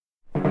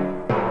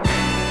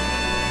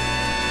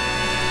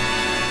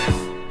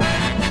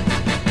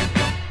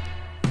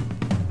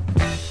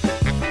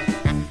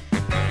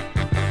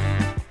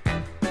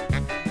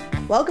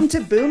Welcome to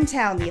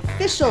Boomtown, the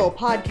official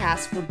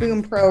podcast for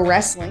Boom Pro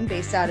Wrestling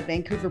based out of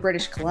Vancouver,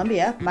 British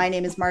Columbia. My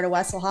name is Marta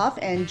Wesselhoff,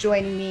 and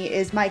joining me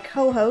is my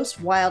co-host,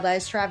 Wild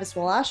Eyes Travis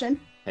Wolashin.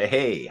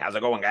 Hey, how's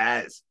it going,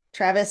 guys?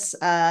 Travis,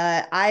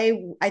 I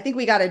think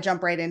we got to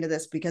jump right into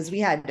this because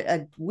we had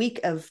a week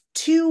of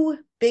two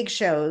big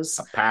shows.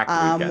 A packed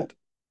weekend.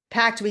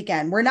 Packed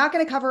weekend. We're not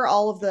going to cover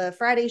all of the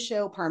Friday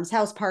show, Parm's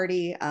House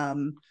Party,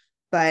 but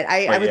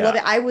I would love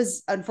it. I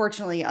was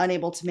unfortunately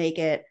unable to make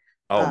it.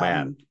 Oh,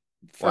 man.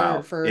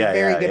 For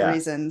very good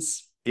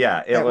reasons.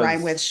 Yeah, it was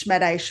rhyme with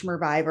Schmedai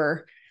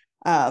Schmerviver.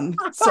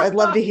 So I'd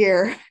love to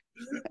hear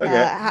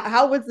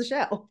how was the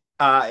show?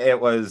 It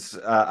was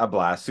a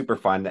blast, super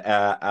fun.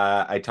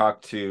 I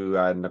talked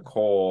to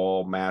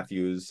Nicole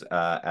Matthews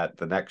at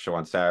the next show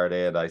on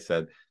Saturday, and I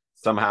said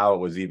somehow it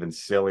was even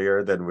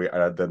sillier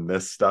than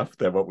this stuff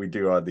than what we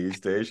do on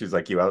these days. She's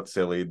like, you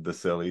out-sillied the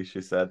silly,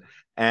 she said,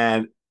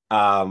 and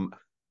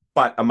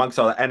but amongst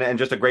all that, and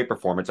just a great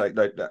performance.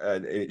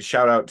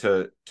 Shout out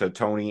to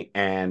Tony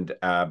and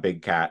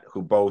Big Cat, who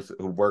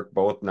worked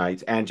both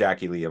nights, and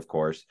Jackie Lee, of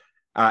course,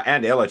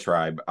 and Illa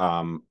Tribe.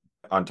 On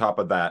top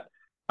of that,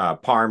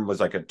 Parm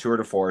was like a tour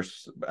de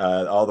force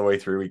all the way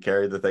through. He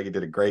carried the thing. He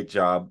did a great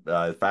job.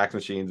 Fax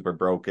machines were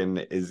broken.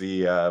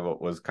 Izzy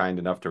was kind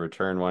enough to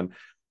return one.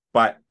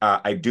 But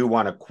I do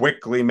want to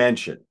quickly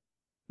mention,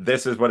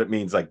 this is what it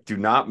means. Like, do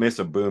not miss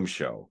a Boom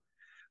show.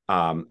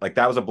 Like,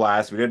 that was a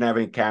blast. We didn't have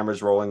any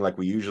cameras rolling like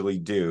we usually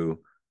do,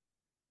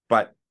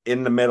 but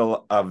in the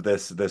middle of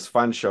this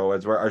fun show,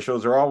 as where our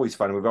shows are always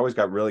fun, we've always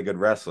got really good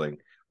wrestling.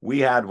 We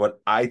had what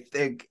I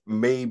think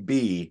may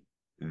be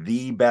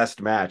the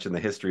best match in the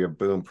history of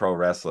Boom Pro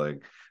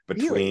Wrestling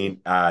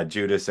between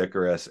Judas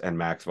Icarus and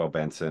Maxwell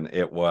Benson.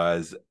 It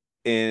was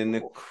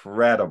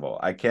incredible.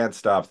 I can't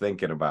stop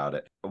thinking about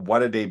it.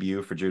 What a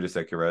debut for Judas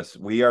Icarus.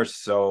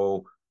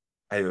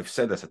 I've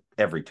said this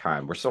every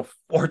time. We're so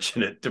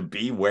fortunate to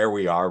be where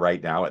we are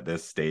right now at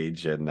this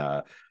stage in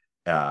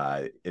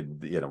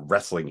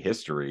wrestling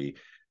history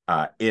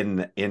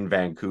in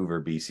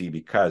Vancouver, BC,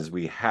 because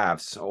we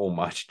have so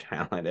much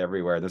talent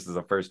everywhere. This is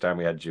the first time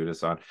we had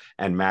Judas on,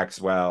 and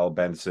Maxwell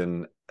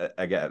Benson,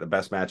 again, the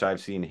best match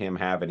I've seen him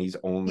have, and he's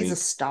a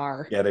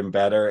star. Getting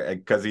better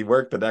because he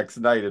worked the next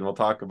night, and we'll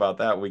talk about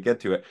that when we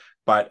get to it.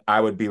 But I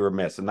would be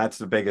remiss, and that's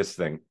the biggest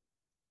thing.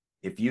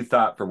 If you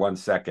thought for 1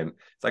 second,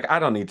 it's like, I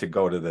don't need to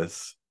go to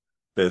this,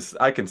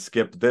 I can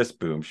skip this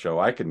Boom show.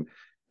 I can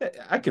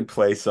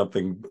play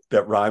something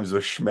that rhymes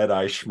with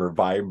Schmedai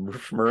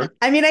Schmer.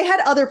 I mean, I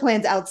had other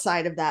plans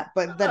outside of that,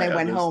 but then I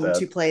went home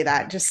to play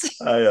that.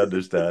 Just I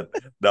understand.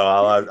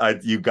 No,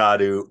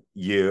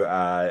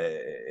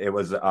 it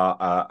was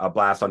a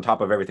blast on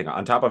top of everything.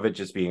 On top of it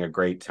just being a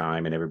great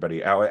time, and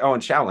everybody. Oh,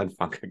 and Shaolin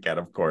Funk again,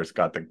 of course,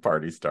 got the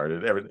party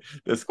started.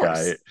 This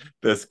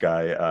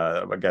guy,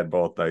 again,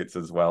 both nights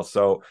as well.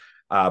 So.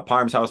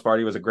 Parm's House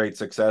Party was a great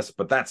success,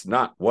 but that's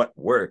not what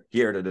we're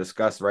here to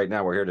discuss right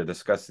now. We're here to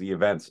discuss the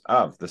events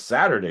of the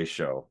Saturday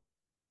show.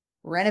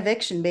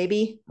 Renoviction,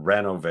 baby.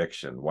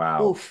 Renoviction.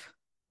 Wow. Oof.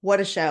 What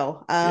a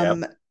show.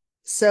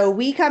 So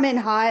we come in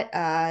hot.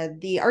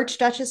 The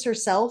Archduchess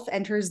herself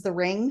enters the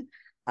ring,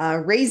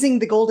 raising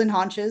the golden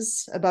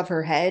haunches above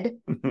her head.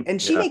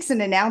 And she makes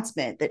an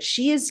announcement that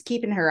she is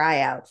keeping her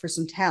eye out for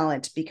some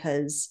talent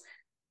because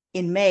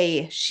in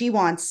May, she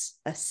wants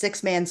a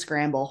 6-man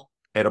scramble.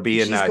 It'll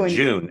be in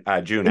June.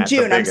 June.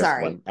 I'm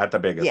sorry. At the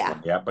biggest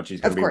one. Yeah, but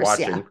she's going to be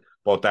watching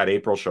both that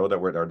April show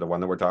or the one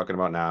that we're talking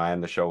about now,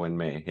 and the show in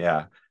May.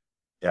 Yeah,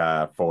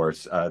 for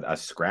a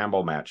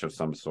scramble match of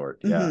some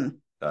sort. Yeah.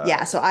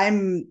 Mm-hmm. So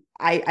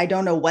I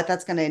don't know what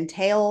that's going to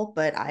entail,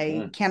 but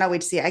I cannot wait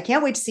to see. I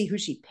can't wait to see who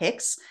she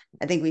picks.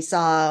 I think we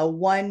saw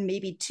one,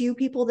 maybe two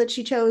people that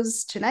she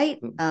chose tonight.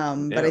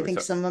 But I think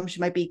some of them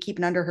she might be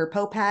keeping under her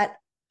Pope hat.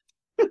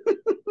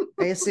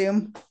 I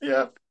assume.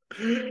 Yeah.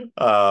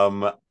 I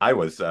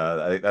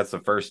think that's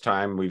the first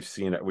time we've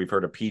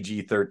heard a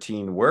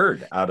PG-13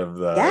 word out of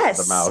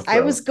the mouth.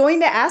 I was going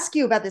to ask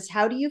you about this.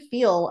 How do you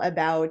feel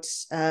about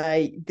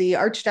the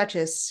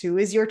Archduchess, who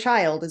is your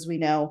child, as we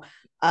know,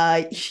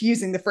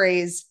 using the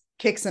phrase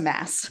kick some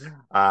ass?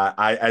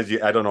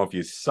 I don't know if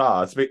you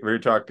saw, we were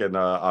talking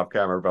off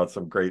camera about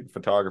some great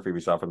photography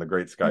we saw from the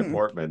great Sky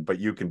Portman, but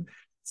you can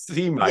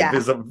see my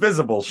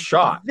visible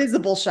shock.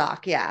 Falling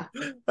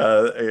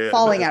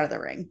out of the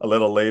ring. A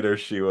little later,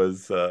 she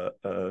was,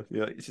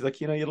 she's like,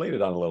 you laid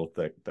it on a little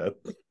thick. I'm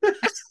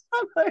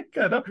like,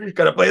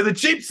 gotta play the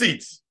cheap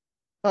seats.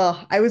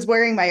 Oh, I was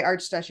wearing my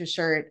Archduchess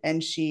shirt,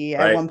 and she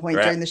at one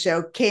point during the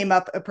show came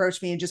up,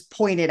 approached me, and just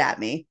pointed at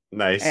me.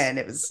 Nice, and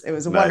it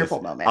was a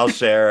wonderful moment. I'll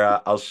share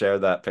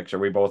that picture.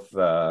 We both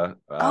had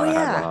one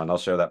on. I'll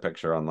share that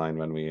picture online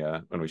when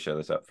we share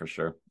this up for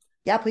sure.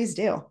 Yeah, please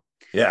do.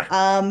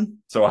 Yeah.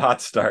 So a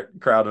hot start.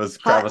 Crowd was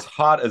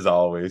hot as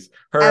always.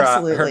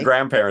 Her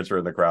grandparents were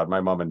in the crowd.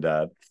 My mom and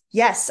dad.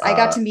 Yes, I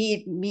got to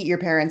meet your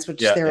parents, which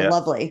they were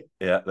lovely.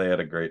 Yeah, they had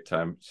a great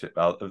time.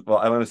 I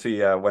want to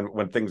see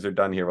when things are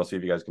done here. We'll see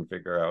if you guys can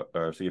figure out,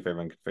 or see if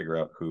everyone can figure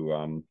out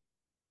who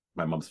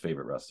my mom's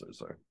favorite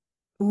wrestlers are.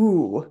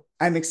 Ooh,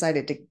 I'm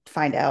excited to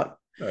find out.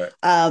 All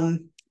right.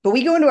 But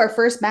we go into our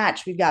first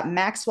match. We've got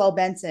Maxwell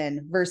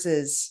Benson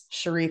versus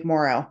Sharif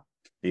Morrow.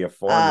 The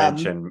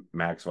aforementioned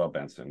Maxwell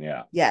Benson.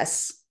 Yeah.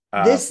 Yes.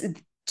 This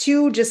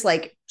two just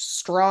like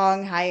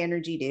strong, high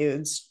energy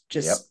dudes.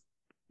 Just,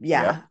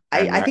 yeah.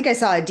 I think I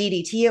saw a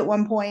DDT at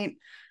one point.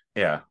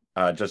 Yeah.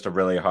 Just a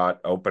really hot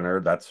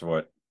opener. That's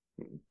what,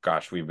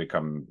 gosh, we've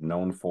become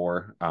known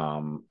for.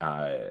 And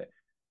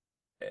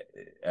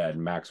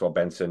Maxwell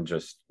Benson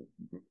just,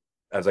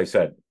 as I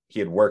said, he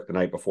had worked the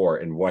night before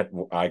in what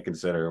I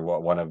consider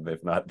one of,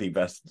 if not the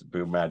best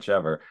boom match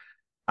ever.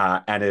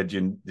 And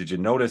did you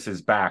notice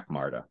his back,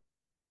 Marta?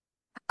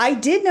 I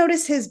did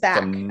notice his back.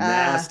 Some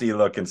nasty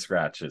looking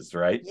scratches,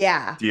 right?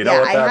 Yeah. Do you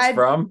know what that's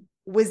from?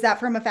 Was that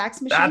from a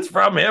fax machine? That's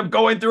from him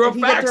going through a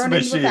fax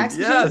machine. Yes,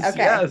 okay.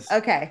 Yes.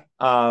 Okay.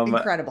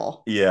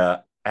 Incredible.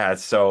 Yeah.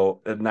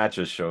 So, and that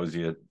just shows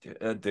you,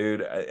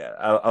 dude.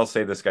 I'll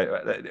say this guy.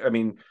 I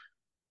mean,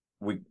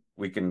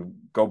 we can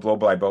go blow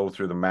by blow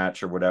through the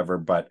match or whatever,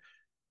 but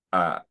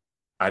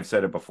I've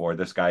said it before.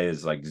 This guy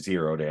is like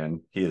zeroed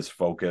in. He is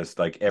focused.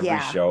 Like every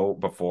show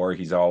before,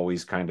 he's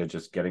always kind of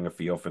just getting a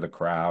feel for the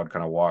crowd.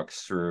 Kind of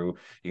walks through.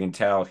 You can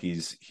tell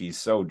he's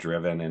so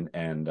driven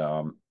and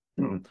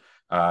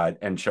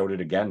showed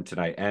it again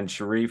tonight. And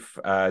Sharif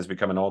has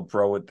become an old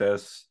pro with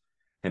this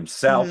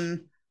himself,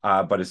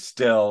 but is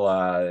still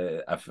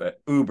a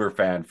uber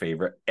fan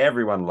favorite.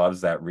 Everyone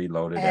loves that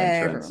reloaded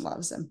entrance. Everyone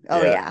loves him.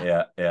 Oh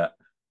yeah.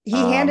 He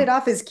handed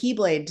off his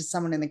keyblade to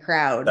someone in the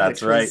crowd.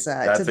 That's which right. Was,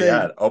 that's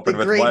the with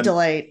great one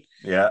delight.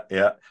 Yeah.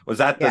 Was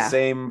that the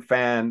same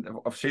fan?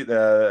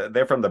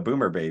 They're from the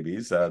Boomer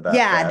Babies. Fan.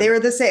 They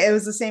were the same. It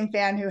was the same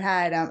fan who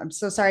had. I'm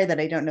so sorry that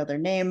I don't know their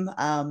name.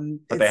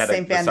 But they had the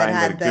same fan that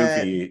had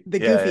the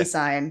goofy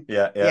sign.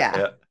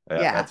 Yeah.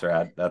 That's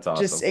rad. That's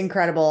awesome. Just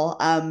incredible.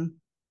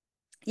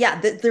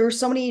 There were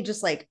so many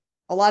just like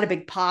a lot of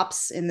big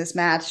pops in this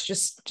match.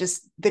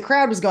 Just the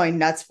crowd was going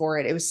nuts for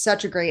it. It was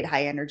such a great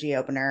high energy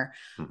opener.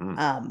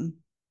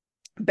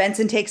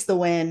 Benson takes the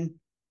win.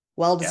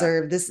 Well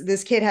deserved.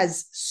 This kid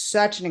has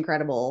such an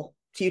incredible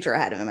future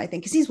ahead of him, I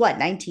think, because he's what,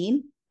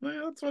 19?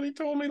 Yeah, that's what he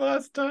told me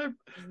last time.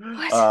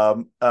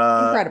 What?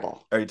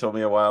 Incredible. Or he told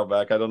me a while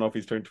back. I don't know if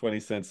he's turned 20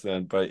 since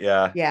then, but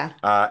yeah.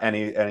 And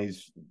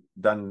he's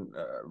done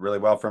really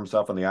well for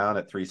himself on the island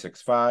at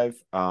 365.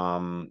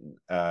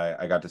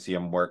 I got to see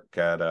him work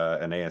at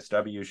an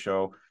ASW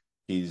show.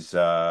 He's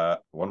one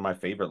of my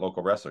favorite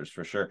local wrestlers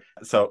for sure.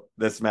 So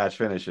this match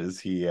finishes.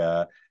 He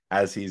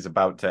as he's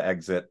about to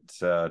exit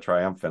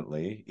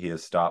triumphantly, he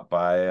is stopped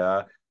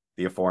by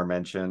the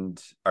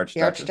aforementioned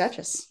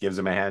Archduchess. Gives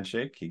him a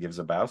handshake. He gives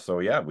a bow. So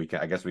yeah, we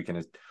can. I guess we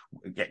can.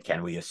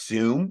 Can we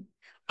assume?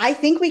 I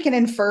think we can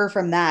infer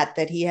from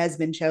that he has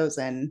been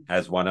chosen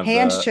as one of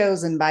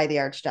chosen by the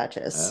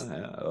Archduchess.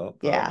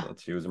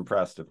 She was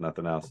impressed, if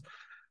nothing else.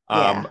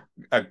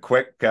 A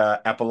quick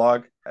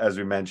epilogue, as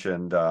we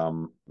mentioned,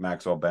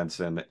 Maxwell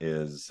Benson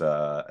is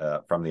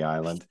from the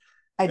island.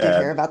 I did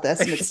hear about this,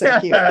 and it's so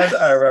cute.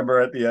 I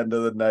remember at the end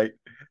of the night,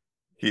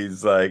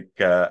 he's like,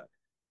 hey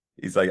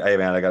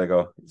man, I gotta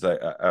go. He's like,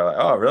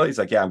 oh really? He's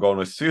like, yeah, I'm going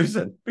with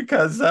Susan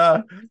because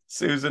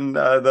Susan,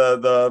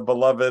 the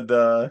beloved,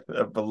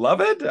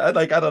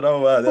 like I don't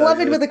know,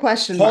 beloved with a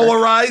question mark.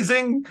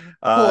 Polarizing,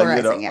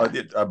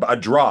 a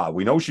draw.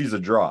 We know she's a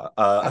draw.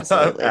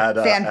 Absolutely,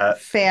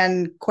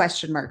 fan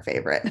question mark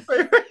favorite.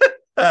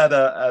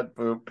 at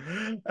Boom,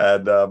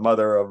 and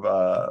mother of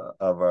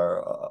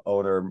our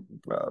owner,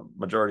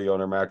 majority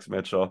owner Max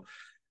Mitchell.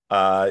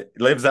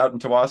 Lives out in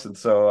Tawasin,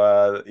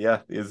 so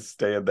he's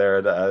staying there.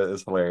 And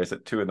it's hilarious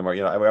at 2 a.m.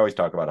 We always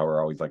talk about how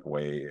we're always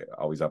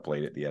always up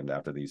late at the end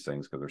after these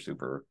things because we're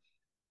super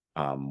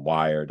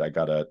wired. I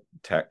got a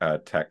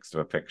text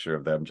of a picture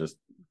of them just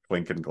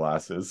clinking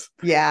glasses.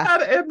 In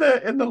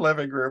the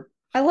living room.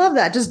 I love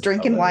that. Just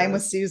drinking wine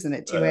with Susan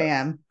at 2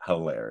 a.m.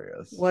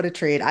 Hilarious. What a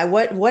treat.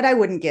 What I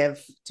wouldn't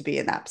give to be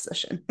in that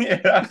position.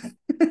 Yeah.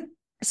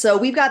 So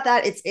we've got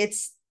that.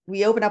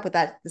 We open up with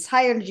this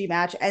high energy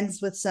match,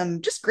 ends with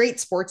some just great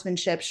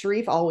sportsmanship.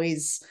 Sharif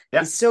always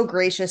is so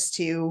gracious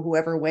to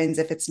whoever wins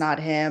if it's not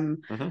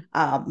him.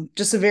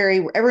 Just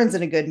everyone's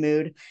in a good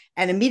mood.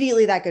 And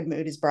immediately that good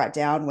mood is brought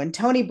down when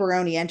Tony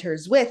Baroni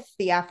enters with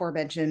the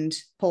aforementioned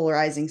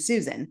polarizing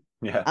Susan.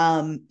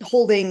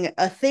 Holding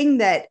a thing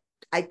that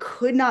I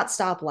could not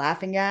stop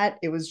laughing at.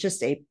 It was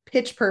just a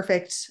pitch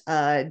perfect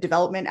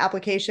development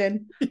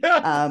application,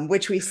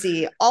 which we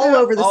see all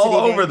over the city. All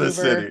over the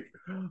city.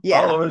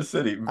 Yeah. All over the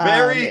city.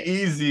 Very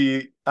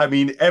easy. I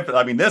mean,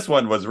 this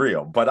one was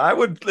real, but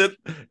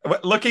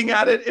looking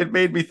at it, it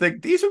made me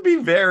think these would be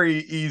very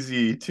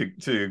easy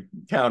to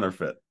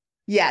counterfeit.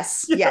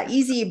 Yes. Yeah.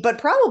 Easy, but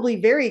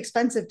probably very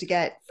expensive to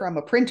get from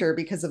a printer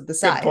because of the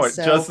size. Good point.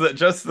 So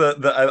that's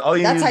how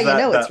you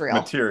know it's real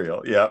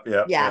material.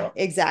 Yeah,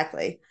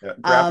 exactly.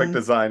 Graphic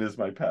design is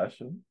my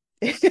passion.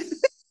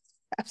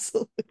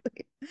 Absolutely.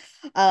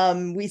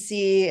 We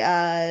see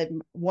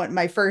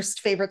my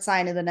first favorite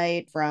sign of the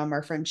night from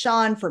our friend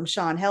Sean from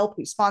Sean Help,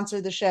 who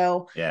sponsored the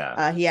show. He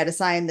had a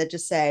sign that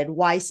just said,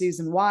 "Why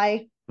Susan,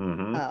 why?"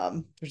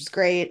 Which is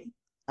great.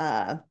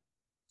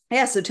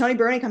 Yeah, so Tony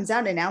Brony comes out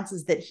and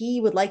announces that he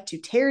would like to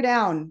tear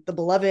down the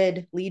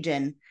beloved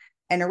Legion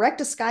and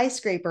erect a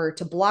skyscraper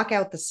to block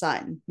out the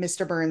sun,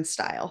 Mr. Burns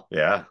style.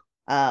 Yeah.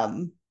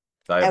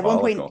 At one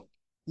point,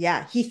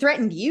 yeah, he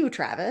threatened you,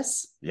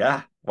 Travis.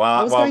 Yeah.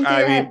 What was going through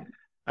your head?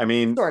 I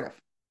mean, sort of.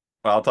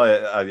 Well, I'll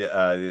tell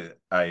you,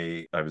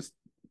 I was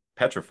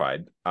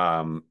petrified.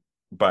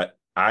 But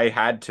I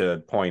had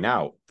to point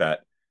out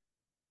that,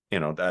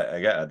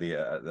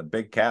 the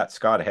big cat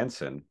Scott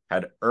Henson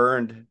had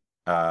earned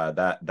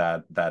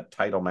that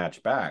title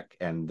match back,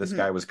 and this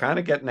guy was kind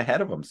of getting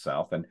ahead of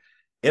himself. And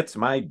it's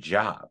my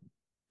job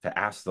to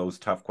ask those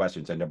tough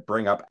questions and to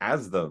bring up,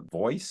 as the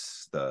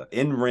voice, the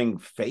in-ring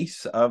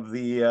face of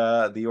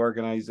the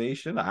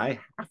organization. I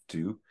have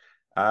to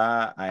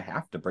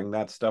bring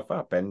that stuff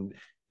up. And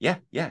yeah,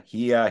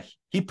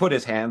 he put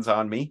his hands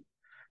on me,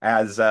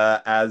 as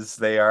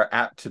they are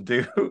apt to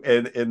do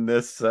in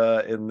this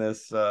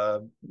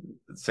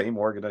same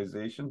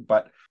organization.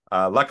 But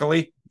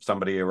luckily,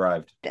 somebody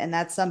arrived, and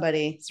that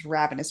somebody is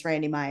Ravenous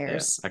Randy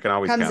Myers. Yeah, I can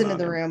always comes into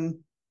the room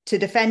to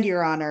defend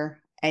your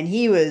honor, and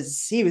he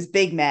was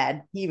big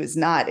mad. He was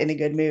not in a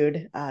good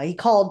mood. He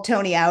called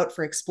Tony out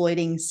for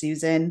exploiting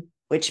Susan,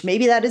 which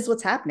maybe that is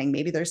what's happening.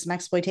 Maybe there's some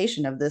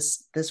exploitation of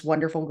this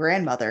wonderful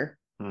grandmother.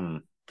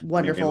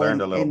 Wonderful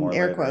in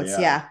air quotes.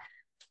 Yeah.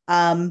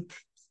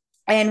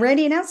 And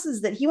Randy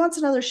announces that he wants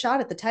another shot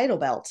at the title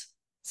belt.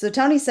 So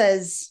Tony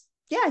says,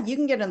 yeah, you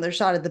can get another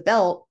shot at the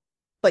belt,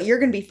 but you're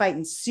going to be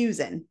fighting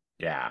Susan.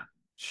 Yeah.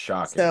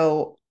 Shocking.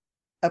 So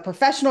a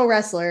professional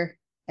wrestler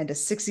and a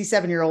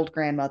 67-year-old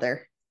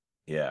grandmother.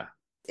 Yeah.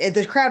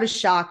 The crowd is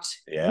shocked.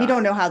 Yeah. We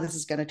don't know how this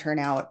is going to turn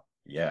out.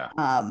 Yeah.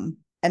 And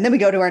then we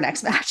go to our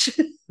next match.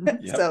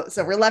 Yep.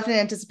 So we're left in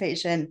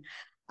anticipation.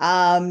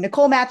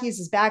 Nicole Matthews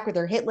is back with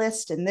her hit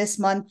list, and this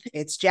month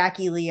it's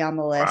Jackie Lee on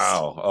the list.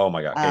 Wow. Oh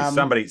my God.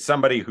 Okay,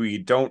 somebody who you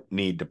don't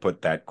need to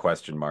put that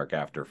question mark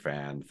after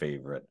fan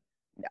favorite.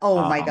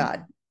 Oh my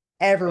God.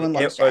 Everyone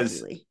loves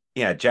Jackie Lee.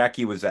 Yeah,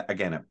 Jackie was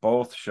again at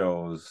both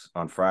shows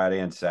on Friday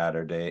and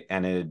Saturday,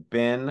 and it had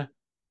been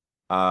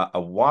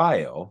a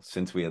while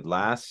since we had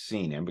last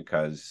seen him,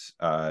 because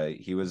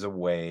he was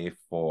away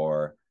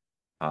for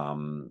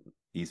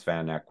East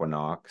Van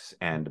Equinox,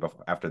 and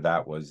after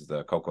that was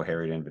the Coco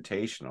Harriet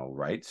Invitational,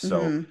 right?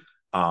 So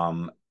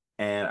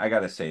and I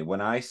gotta say, when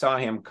I saw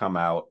him come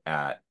out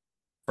at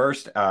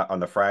first on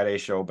the Friday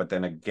show, but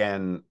then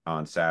again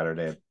on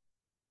Saturday,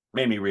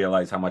 made me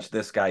realize how much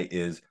this guy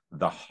is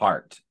the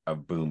heart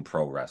of Boom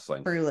Pro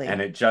Wrestling. Truly.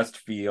 And it just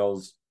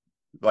feels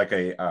like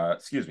a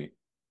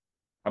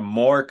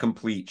more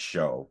complete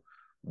show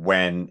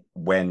when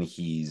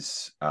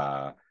he's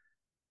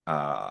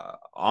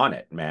on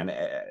it, man,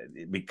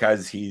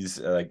 because he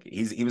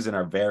was in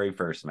our very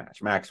first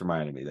match. Max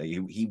reminded me that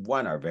he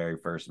won our very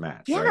first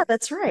match. Yeah, right?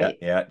 That's right.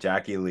 Yeah,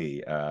 Jackie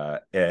Lee.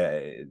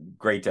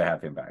 Great to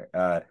have him back.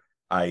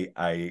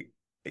 I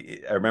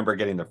remember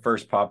getting the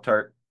first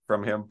Pop-Tart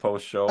from him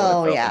post show.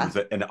 Oh, it yeah, was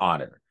an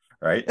honor,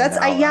 right?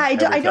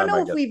 I don't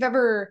know if we've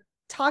ever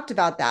talked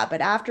about that, but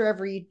after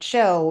every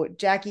show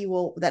Jackie's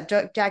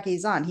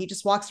on, he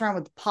just walks around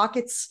with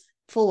pockets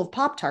full of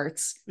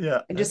Pop-Tarts,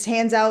 and just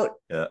hands out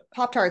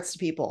Pop-Tarts to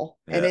people,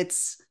 and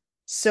it's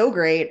so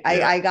great.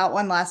 I got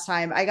one last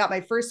time. I got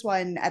my first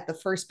one at the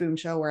first Boom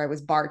show where I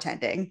was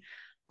bartending,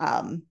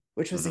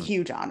 which was a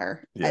huge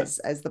honor as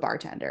the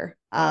bartender.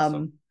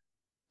 Awesome.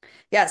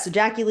 So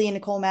Jackie Lee and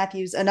Nicole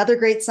Matthews, another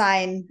great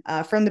sign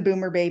from the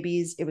Boomer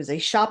Babies. It was a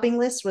shopping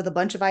list with a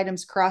bunch of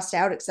items crossed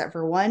out, except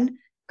for one.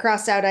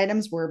 Crossed out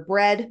items were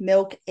bread,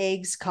 milk,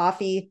 eggs,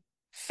 coffee,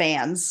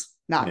 fans,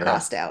 not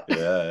crossed out.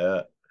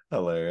 Yeah.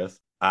 Hilarious.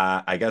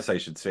 I guess I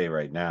should say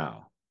right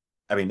now,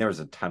 I mean, there was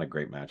a ton of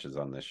great matches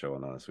on this show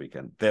and on this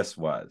weekend. This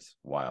was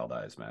Wild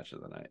Eyes match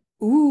of the night.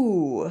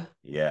 Ooh.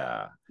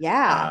 Yeah.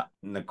 Yeah.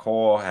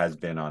 Nicole has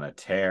been on a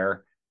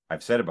tear.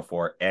 I've said it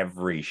before,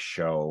 every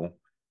show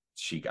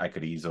I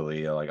could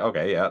easily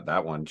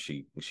that one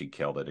she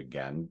killed it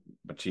again,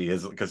 but she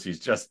is, because she's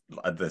just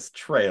this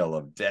trail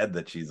of dead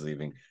that she's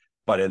leaving.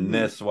 But in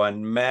this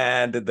one,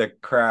 man, did the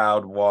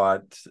crowd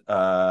want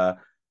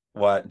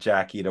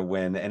Jackie to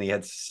win, and he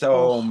had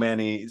so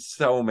many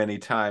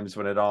times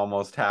when it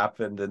almost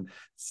happened, and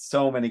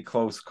so many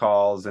close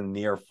calls and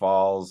near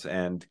falls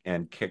and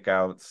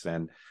kickouts,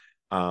 and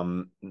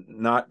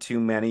not too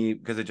many,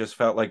 because it just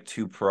felt like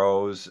two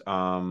pros,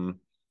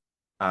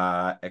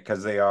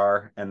 because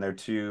they're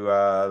two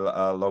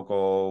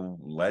local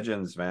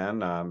legends, man,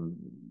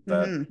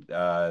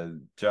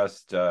 that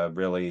just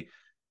really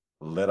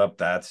lit up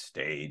that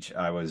stage.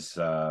 I was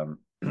I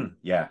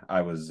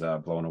was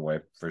blown away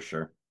for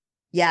sure.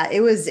 Yeah,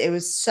 it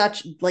was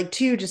such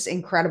two just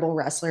incredible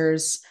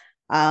wrestlers.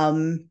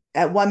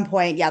 At one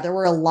point, there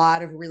were a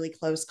lot of really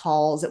close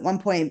calls. At one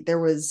point there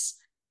was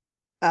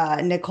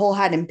Nicole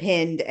had him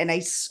pinned, and I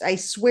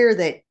swear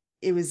that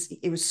it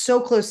was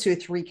so close to a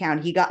 3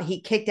 count. He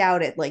kicked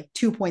out at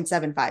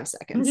 2.75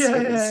 seconds.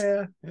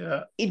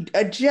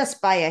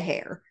 Just by a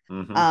hair.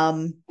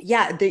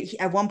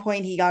 At one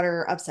point he got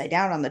her upside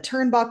down on the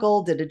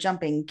turnbuckle, did a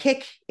jumping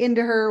kick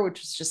into her, which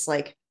was just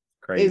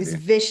It was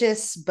crazy.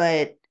 vicious,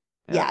 but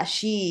yeah,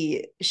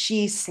 she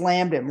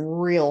slammed him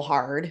real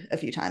hard a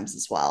few times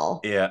as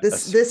well. Yeah,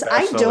 This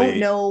I don't especially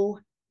know.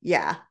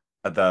 Yeah,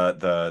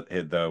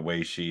 the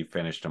way she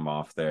finished him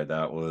off there,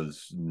 that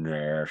was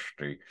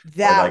nasty. Or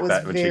that like was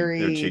that when she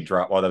very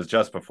dropped. Well, that was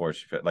just before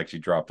like she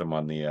dropped him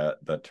on the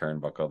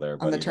turnbuckle there,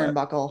 on the buddy. That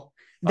turnbuckle. on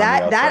the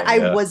That outside, I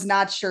yeah, was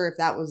not sure if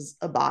that was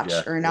a botch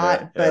yeah, or yeah,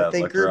 not, yeah. but It the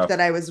looked group rough.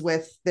 that I was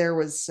with, there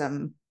was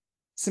some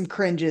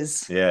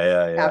cringes Yeah,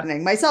 yeah, yeah.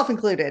 happening, myself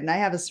included, and I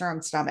have a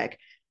strong stomach.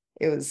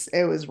 It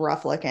was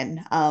rough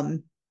looking.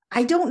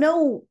 I don't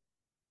know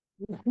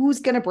who's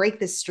gonna break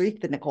this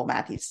streak that Nicole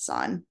Matthews is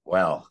on.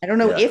 Well, I don't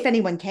know yeah, if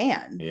anyone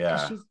can,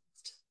 because yeah,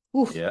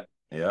 oof, yeah,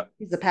 yeah.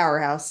 she's a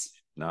powerhouse.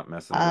 Not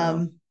messing around.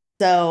 Um,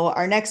 so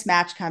our next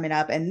match coming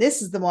up, and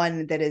this is the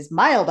one that is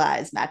my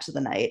Eye's match of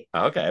the night.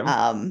 Okay.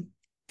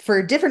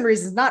 For different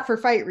reasons, not for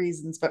fight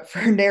reasons, but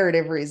for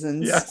narrative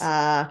reasons.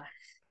 Yes.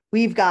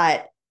 We've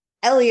got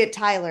Elliot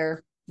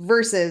Tyler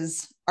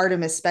versus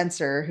Artemis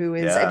Spencer, who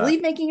is, I Yeah.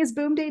 believe, making his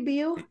Boom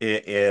debut.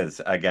 It is.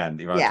 Again,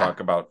 you want to Yeah.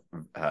 talk about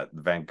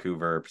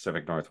Vancouver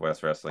Pacific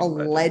Northwest A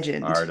wrestling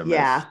legend.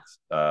 Artemis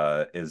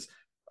is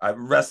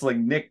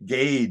wrestling Nick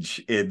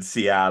Gage in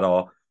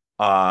Seattle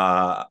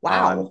on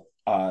Wow.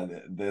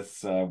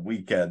 this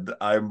weekend.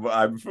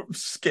 I'm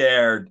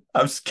scared.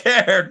 I'm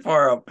scared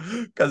for him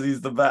because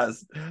he's the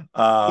best.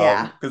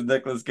 Yeah. Because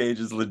Nicolas Gage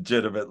is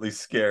legitimately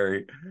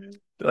scary.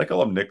 Did I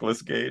call him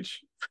Nicolas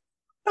Gage?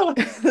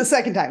 The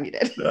second time you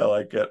did. I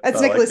like it. That's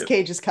I Nicolas like it.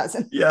 Cage's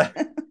cousin. Yeah.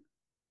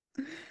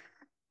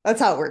 That's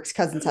how it works.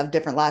 Cousins have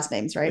different last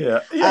names, right?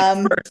 Yeah.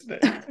 Yeah. First name.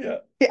 Yeah.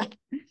 Yeah.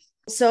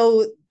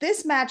 So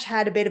this match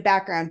had a bit of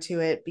background to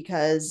it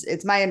because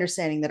it's my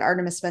understanding that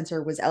Artemis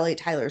Spencer was Elliot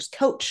Tyler's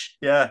coach.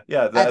 Yeah.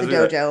 Yeah. At the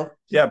dojo.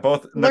 Yeah.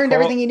 Both learned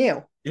everything he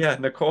knew. Yeah.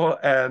 Nicole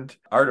and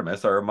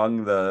Artemis are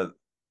among the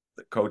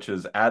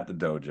coaches at the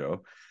dojo.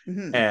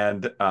 Mm-hmm.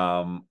 And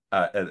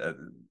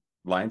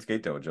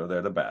Lionsgate Dojo,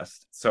 they're the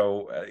best.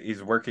 So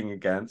he's working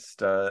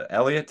against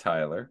Elliot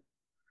Tyler,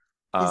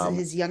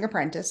 his young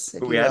apprentice,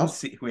 who we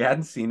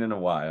hadn't seen in a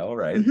while,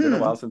 right? Mm-hmm. It's been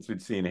a while since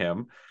we'd seen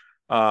him.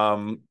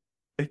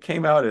 It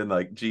came out in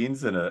like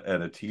jeans and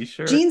a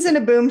t-shirt. Jeans and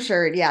a boom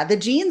shirt. Yeah, the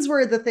jeans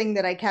were the thing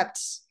that I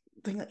kept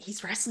thinking,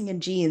 he's wrestling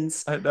in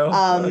jeans. I know.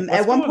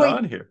 At one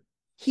point,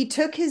 he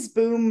took his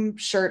boom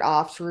shirt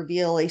off to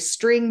reveal a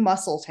string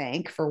muscle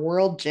tank for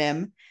World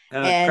Gym.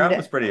 And the crowd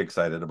was pretty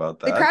excited about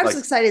that. The crowd was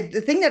excited.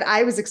 The thing that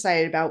I was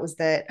excited about was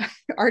that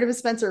Artemis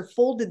Spencer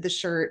folded the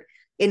shirt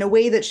in a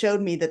way that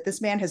showed me that this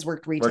man has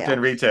worked retail. Worked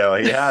in retail.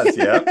 He has.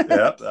 Yep.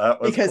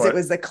 Because it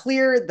was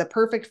the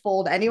perfect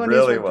fold. Anyone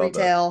really who's worked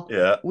retail,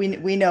 yeah,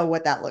 we know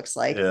what that looks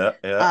like.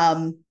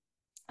 Yeah.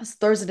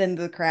 Throws it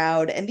into the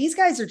crowd. And these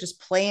guys are just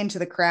playing to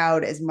the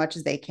crowd as much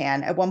as they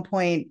can. At one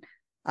point,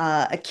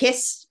 a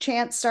kiss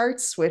chant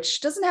starts,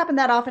 which doesn't happen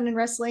that often in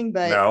wrestling,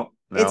 but no.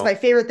 It's my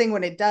favorite thing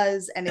when it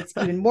does. And it's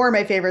even more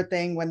my favorite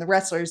thing when the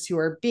wrestlers who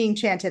are being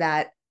chanted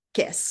at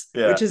kiss,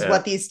 which is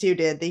what these two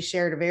did. They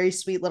shared a very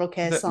sweet little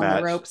kiss on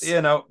the ropes.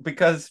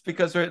 Because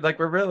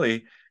we're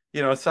really,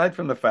 aside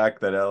from the fact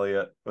that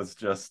Elliot was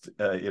just,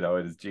 in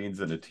his jeans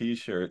and a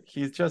t-shirt,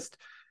 you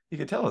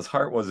could tell his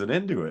heart wasn't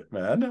into it,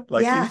 man.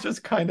 He's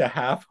just kind of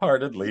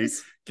half-heartedly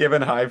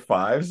giving high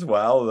fives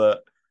while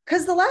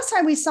because the last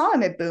time we saw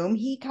him at Boom,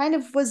 he kind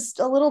of was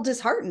a little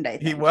disheartened, I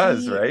think. He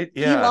was, right?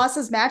 Yeah. He lost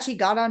his match. He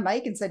got on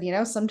mic and said,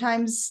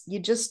 sometimes you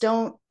just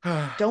don't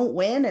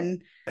win.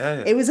 And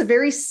it was a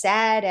very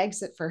sad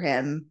exit for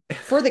him,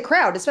 for the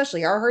crowd,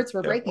 especially. Our hearts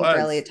were breaking for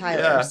Elliot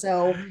Tyler. Yeah.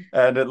 So,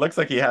 and it looks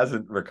like he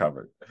hasn't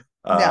recovered.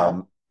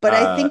 No, but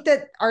I think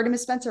that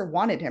Artemis Spencer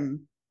wanted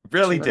him.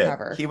 Really did.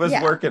 Recover. He was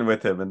working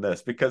with him in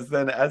this, because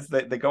then as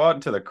they go out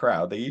into the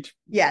crowd, they each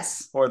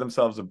pour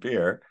themselves a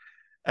beer.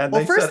 And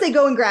first they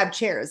go and grab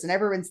chairs, and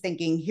everyone's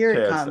thinking, here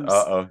it comes.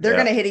 They're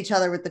going to hit each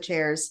other with the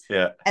chairs.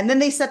 Yeah. And then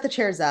they set the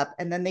chairs up,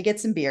 and then they get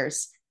some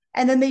beers.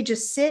 And then they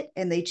just sit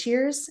and they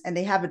cheers and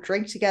they have a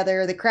drink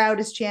together. The crowd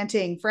is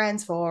chanting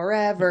 "Friends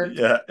Forever."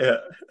 Yeah.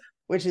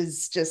 Which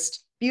is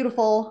just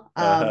beautiful.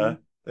 They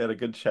had a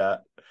good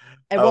chat.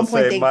 At one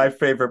point, my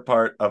favorite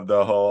part of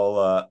the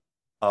whole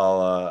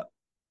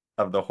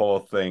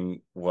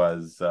thing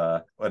was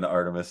when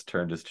Artemis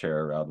turned his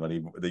chair around,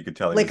 when they could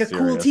tell he was a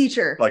cool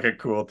teacher. Like a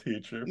cool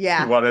teacher.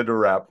 Yeah. He wanted to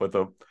rap with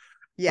him.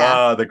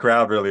 Yeah. The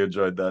crowd really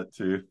enjoyed that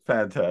too.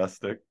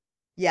 Fantastic.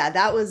 Yeah,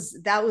 that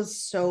was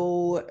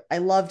so, I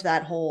loved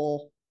that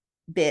whole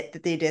bit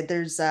that they did.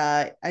 There's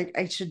I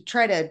should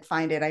try to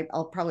find it.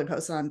 I'll probably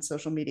post it on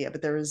social media,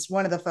 but there was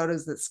one of the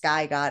photos that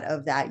Sky got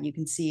of that. You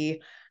can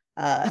see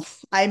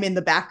I'm in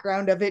the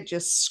background of it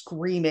just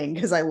screaming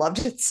because I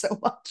loved it so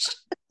much.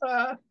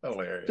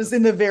 Hilarious. Just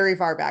in the very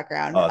far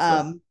background.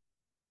 Awesome.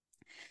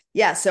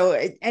 So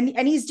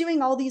and he's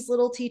doing all these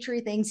little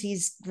teachery things.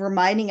 He's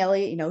reminding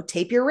Elliot,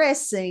 tape your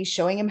wrists, and he's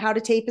showing him how to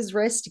tape his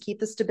wrists to keep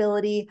the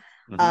stability.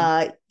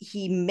 Mm-hmm.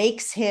 He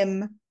makes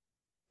him,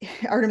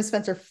 Artemis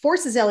Spencer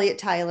forces Elliot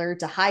Tyler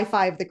to high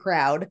five the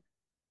crowd.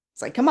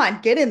 It's like, come on,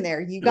 get in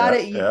there. You got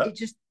it. It's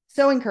just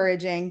so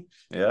encouraging.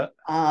 Yeah.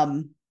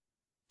 And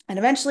And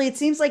eventually it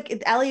seems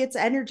like Elliot's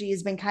energy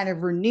has been kind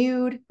of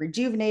renewed,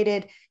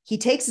 rejuvenated. He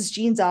takes his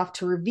jeans off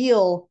to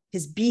reveal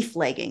his beef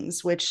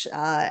leggings, which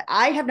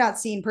I have not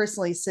seen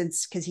personally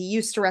since, because he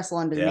used to wrestle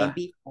under the name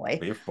Beef Boy.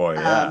 Beef Boy,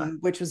 yeah.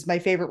 Which was my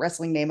favorite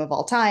wrestling name of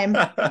all time. He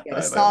had a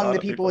A song lot that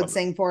of people people would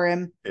sing for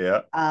him.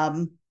 Yeah.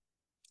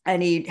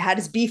 And he had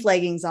his beef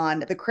leggings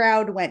on. The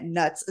crowd went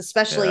nuts,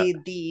 especially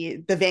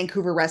the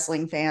Vancouver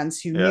wrestling fans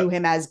who knew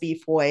him as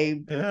Beef Boy.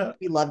 Yeah.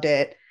 We loved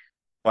it.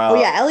 Well,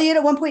 oh yeah, Elliot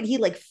at one point he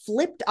like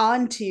flipped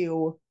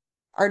onto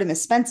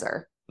Artemis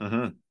Spencer.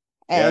 Mm-hmm.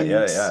 And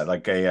yeah.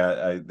 Like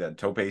a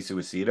tope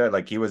suicida.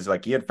 Like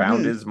he had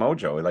found his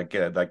mojo.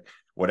 Like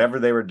whatever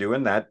they were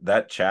doing,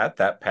 that chat,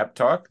 that pep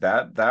talk,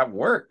 that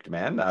worked,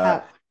 man.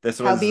 This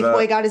was how Beef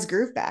Boy got his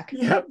groove back.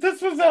 Yeah,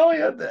 this was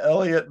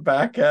Elliot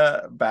back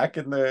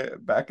in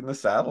the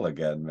saddle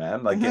again,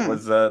 man. Like it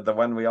was the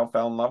one we all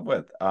fell in love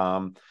with.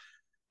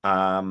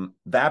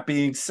 That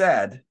being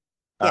said,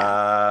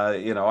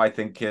 I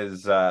think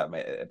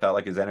it felt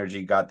like his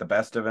energy got the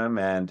best of him,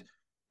 and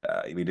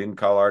we didn't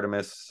call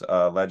Artemis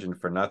legend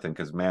for nothing,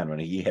 because man, when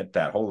he hit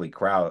that, holy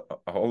crow,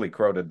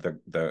 did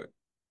the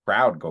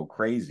crowd go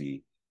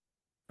crazy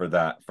for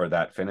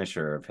that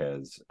finisher of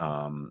his.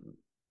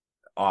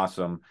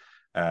 Awesome.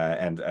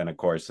 And of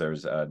course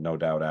there's no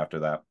doubt after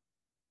that,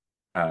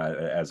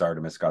 as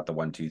Artemis got the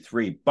 1 2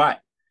 3,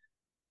 but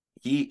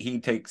he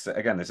takes,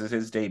 again, this is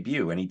his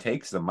debut, and he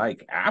takes the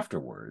mic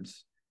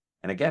afterwards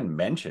and again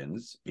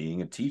mentions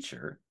being a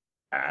teacher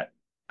at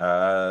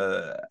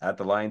the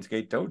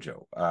Lionsgate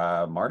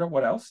Dojo. Marta,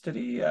 what else did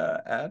he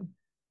add?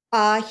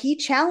 He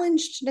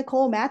challenged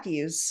Nicole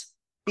Matthews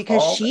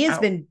because she has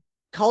been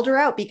called her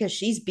out because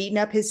she's beaten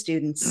up his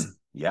students.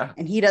 Yeah.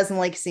 And he doesn't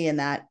like seeing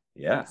that.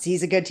 Yeah.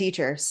 He's a good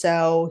teacher.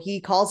 So he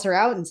calls her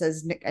out and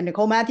says,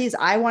 Nicole Matthews,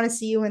 I want to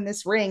see you in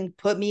this ring.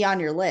 Put me on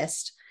your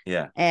list.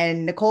 Yeah.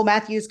 And Nicole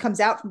Matthews comes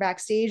out from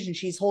backstage and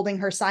she's holding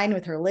her sign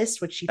with her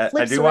list, which she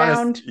flips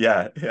around.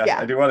 Yeah.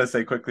 I do want to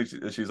say quickly,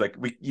 she's like,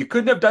 you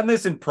couldn't have done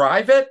this in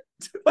private?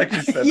 Like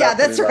she said. Yeah,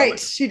 that's right.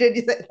 She did.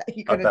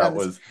 You could have done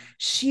this.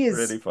 She is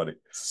really funny.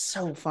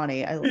 So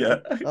funny. I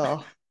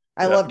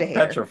I love to hate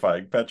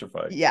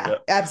petrifying. Yeah,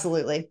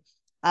 absolutely.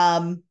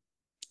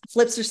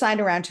 Flips her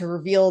sign around to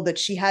reveal that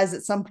she has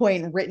at some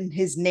point written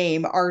his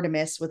name,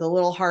 Artemis, with a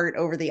little heart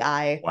over the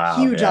eye. Wow,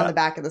 huge on the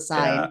back of the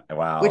sign. Yeah,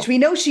 wow. Which we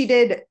know she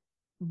did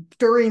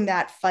during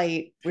that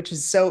fight, which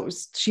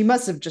is she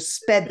must have just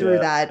sped through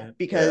that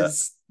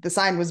because the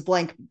sign was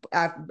blank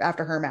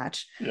after her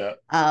match. Yeah.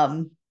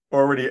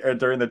 Or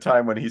during the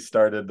time when he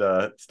started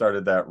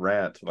that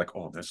rant, like,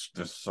 oh, this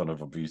son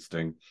of a bee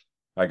sting.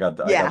 I got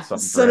something.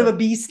 Son of a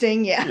bee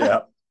sting.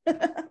 Yeah.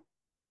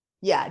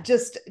 Yeah.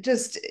 Just.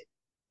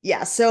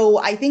 Yeah, so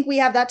I think we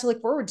have that to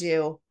look forward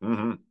to.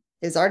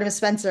 Is Artemis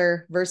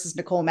Spencer versus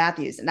Nicole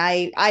Matthews, and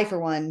I for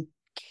one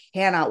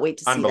cannot wait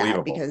to see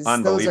that, because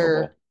those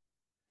are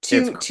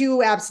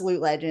two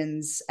absolute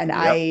legends, and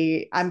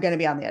I'm going to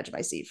be on the edge of my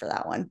seat for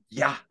that one.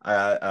 Yeah,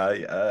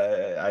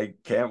 I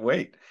can't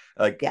wait.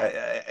 Like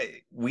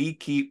we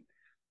keep,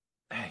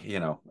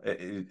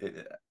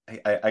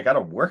 I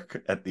gotta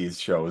work at these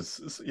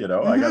shows,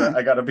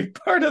 I gotta be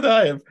part of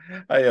that.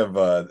 I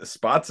have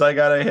spots I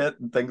gotta hit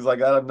and things like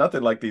that. I'm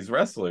nothing like these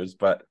wrestlers,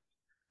 but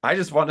I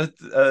just want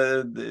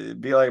to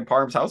be like a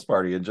Parm's house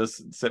party and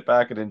just sit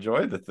back and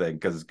enjoy the thing,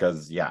 because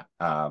the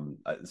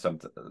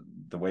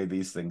way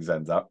these things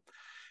ends up,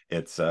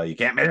 it's you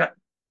can't miss it.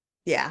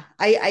 Yeah,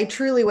 I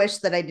truly wish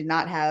that I did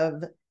not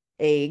have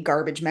a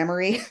garbage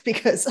memory,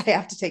 because I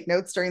have to take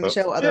notes during the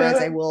show.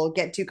 Otherwise I will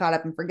get too caught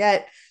up and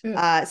forget.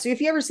 So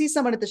if you ever see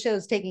someone at the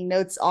shows taking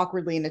notes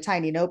awkwardly in a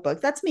tiny notebook,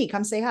 that's me.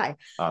 Come say hi.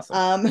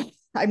 Awesome.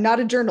 I'm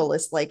not a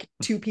journalist, like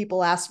 2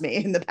 people asked me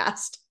in the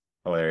past.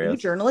 Hilarious. Are you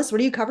journalist?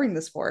 What are you covering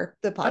this for?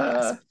 The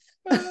podcast.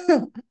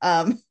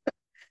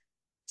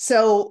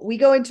 So we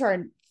go into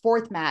our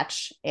 4th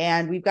match,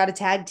 and we've got a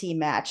tag team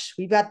match.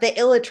 We've got the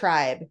Illa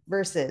Tribe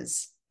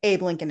versus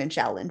Abe Lincoln and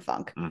Shaolin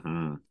Funk.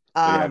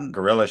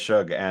 Gorilla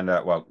Shug and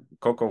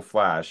Coco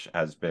Flash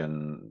has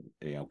been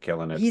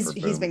killing it.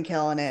 He's been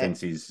killing it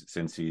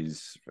since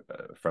he's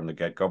from the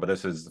get-go, but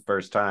this is the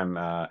first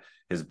time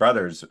his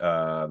brothers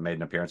made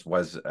an appearance,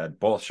 was at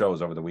both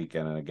shows over the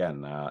weekend, and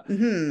again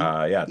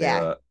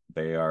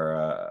they are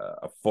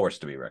a force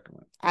to be reckoned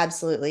with.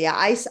 Absolutely. Yeah,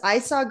 I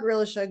saw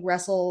Gorilla Shug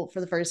wrestle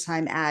for the first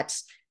time at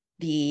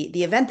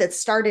the event that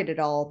started it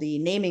all, the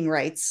naming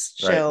rights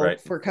show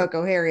for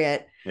Coco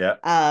Harriet.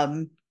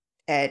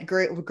 And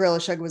Gorilla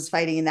Shug was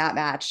fighting in that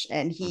match,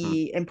 and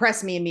he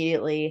impressed me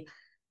immediately.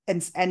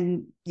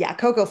 And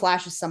Coco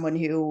Flash is someone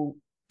who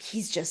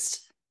he's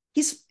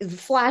the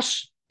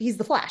Flash. He's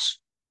the Flash,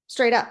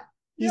 straight up.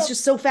 He's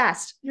just so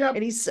fast.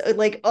 And he's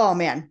like, oh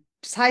man,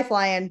 just high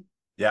flying.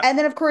 Yeah. And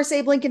then of course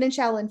Abe Lincoln and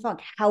Shaolin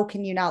Funk. How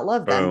can you not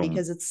love them?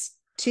 Because it's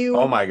 2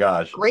 oh my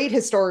gosh, great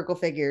historical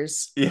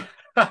figures. Yeah.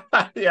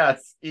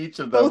 Yes, each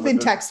of them both in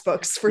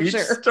textbooks for each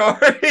sure.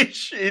 Story,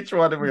 each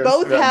one of them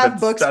both have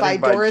books by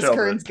Doris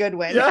Kearns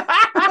Goodwin.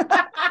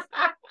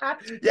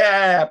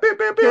 Yeah. Pew,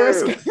 pew,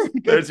 pew.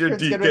 There's your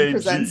DKG.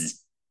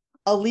 Presents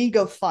A League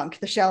of Funk,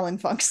 the Shaolin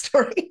Funk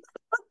story.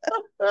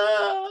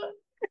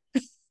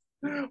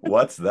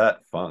 What's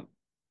that funk?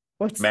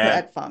 What's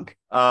that funk?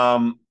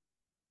 The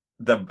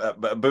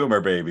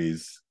Boomer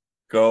babies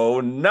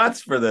go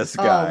nuts for this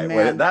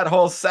guy. That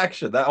whole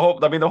section, the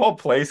whole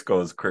place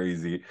goes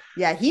crazy.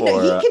 Yeah, he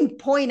can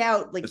point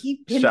out, like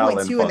he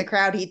pinpoints who in the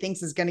crowd he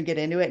thinks is going to get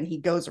into it, and he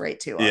goes right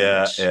to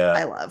him, which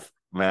I love.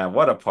 Man,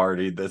 what a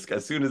party! This,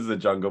 as soon as the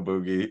Jungle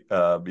Boogie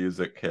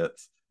music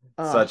hits,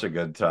 such a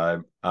good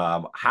time.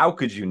 How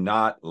could you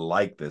not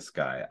like this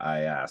guy?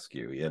 I ask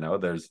you. You know,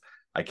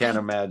 I can't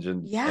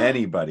imagine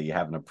anybody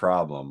having a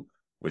problem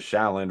with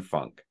Shaolin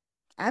Funk.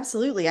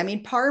 Absolutely. I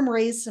mean, Parm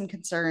raised some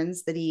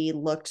concerns that he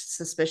looked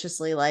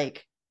suspiciously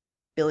like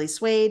Billy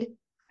Swade,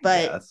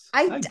 but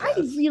I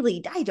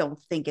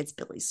don't think it's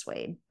Billy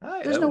Swade.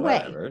 There's no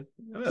way.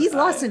 He's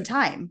lost in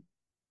time.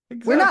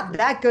 Exactly. We're not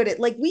that good at,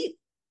 like, we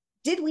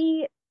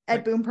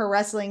at Boom Pro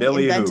Wrestling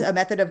invent a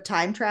method of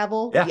time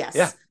travel? Yeah, yes.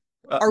 Yeah.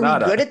 Are we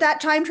good at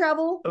that time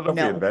travel? I don't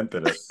know if we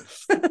invented it.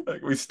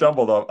 Like, we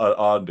stumbled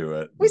onto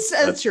it.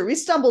 That's true. We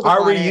stumbled upon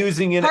it. Are we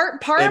using it?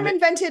 Parm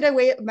invented a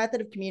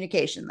method of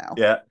communication, though.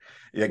 Yeah,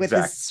 exactly. With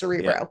his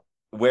cerebro.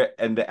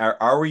 Yeah.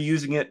 Are we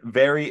using it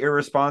very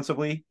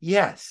irresponsibly?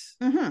 Yes.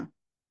 Mm-hmm.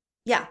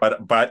 Yeah.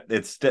 But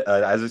it's,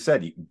 as I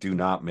said, you do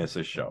not miss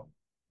a show.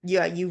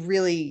 Yeah, you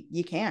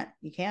can't.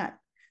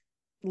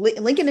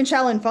 Lincoln and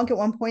Shaolin Funk at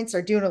one point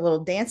start doing a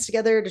little dance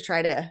together to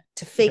try to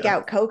fake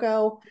out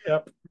Coco.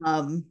 Yep.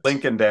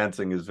 Lincoln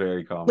dancing is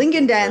very common.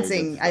 Lincoln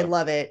dancing, I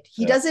love it.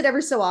 He does it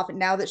every so often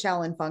now that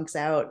Shaolin Funk's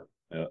out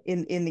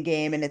in the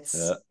game, and it's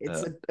a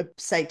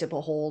sight to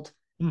behold.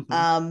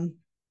 Mm-hmm.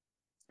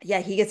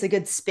 He gets a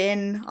good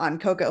spin on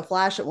Coco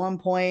Flash at one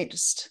point,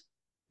 just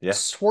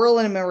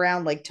swirling him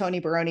around like Tony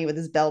Baroni with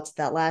his belts at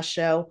that last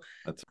show.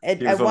 He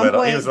was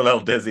a little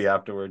dizzy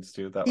afterwards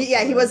too.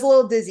 He was a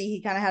little dizzy.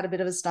 He kind of had a bit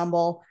of a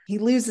stumble. He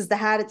loses the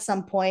hat at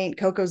some point.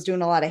 Coco's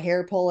doing a lot of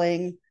hair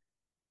pulling.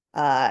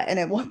 And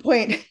at one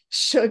point,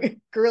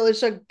 Gorilla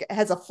Shug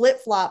has a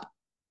flip flop,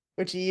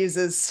 which he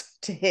uses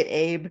to hit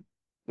Abe,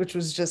 which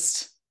was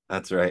just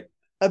a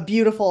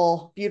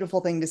beautiful,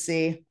 beautiful thing to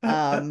see.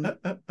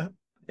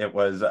 It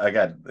was,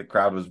 again, the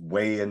crowd was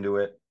way into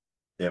it.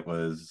 It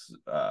was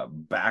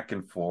back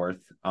and forth.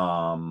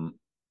 Like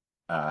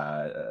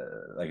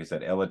I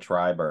said, Illa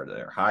Tribe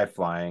they're high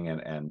flying,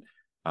 and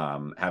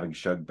having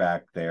Shug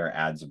back there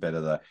adds a bit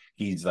of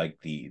he's like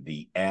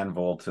the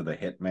anvil to the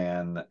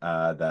hitman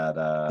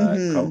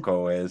that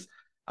Coco is.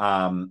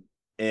 Created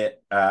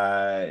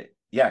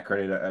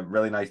a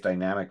really nice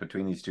dynamic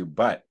between these two,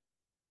 but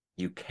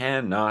you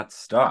cannot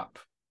stop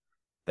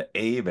the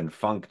Abe and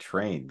Funk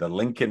train. The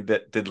Lincoln,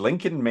 did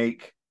Lincoln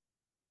make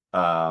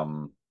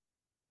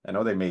I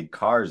know they made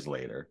cars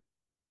later.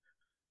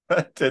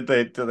 Did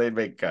they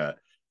make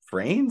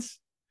trains?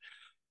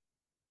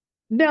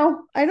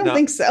 No, I don't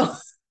think so.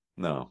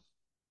 No.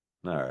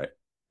 All right.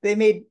 They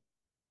made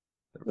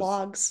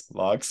logs.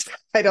 Logs?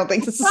 I don't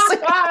think this is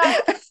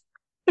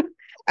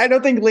I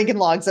don't think Lincoln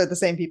Logs are the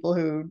same people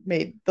who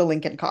made the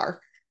Lincoln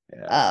car.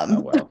 Yeah.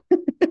 Well.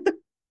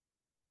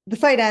 The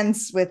fight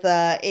ends with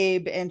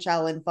Abe and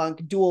Shaolin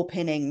Funk dual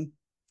pinning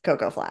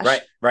Coco Flash.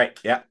 Right.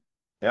 Yeah.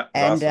 Yeah.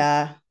 And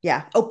awesome.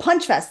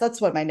 Punch Fest. That's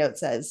what my note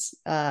says.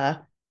 It's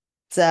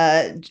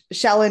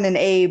Shaolin and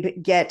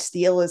Abe get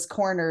the Illas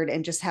cornered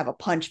and just have a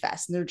punch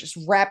fest, and they're just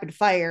rapid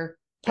fire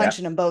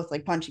punching them both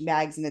like punching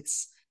bags, and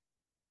it's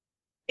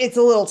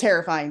a little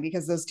terrifying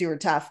because those two are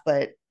tough,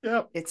 but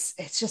it's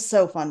just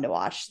so fun to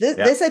watch.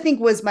 This I think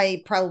was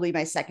probably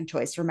my second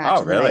choice for match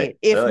of the night,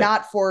 if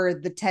not for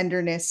the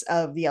tenderness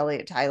of the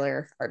Elliot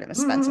Tyler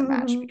Artemis Spencer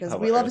match, because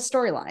we love a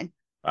storyline.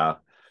 Wow.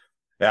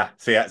 Yeah.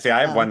 See,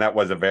 I have one that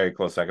was a very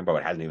close second, but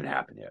it hasn't even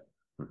happened yet.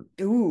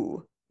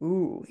 Ooh,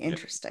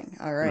 interesting.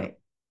 All right.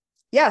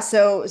 Yeah,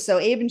 so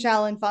Abe and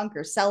Shaolin Funk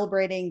are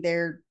celebrating.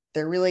 They're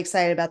really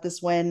excited about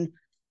this win.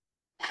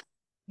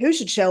 Who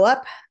should show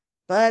up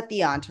but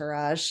the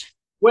Entourage?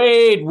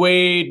 Wait.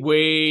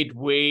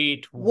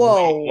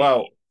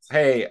 Whoa.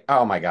 Hey,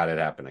 oh my God, it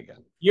happened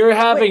again. You're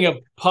having a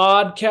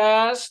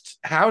podcast?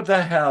 How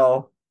the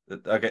hell?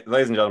 Okay,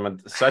 ladies and gentlemen,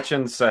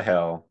 Sachin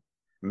Sahel,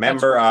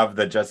 member of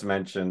the just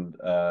mentioned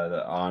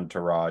the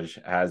Entourage,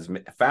 has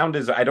found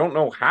his, I don't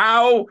know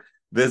how,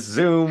 this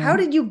Zoom. How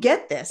did you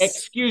get this?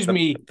 Excuse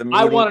me.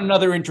 I want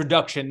another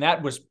introduction.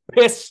 That was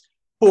piss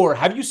poor.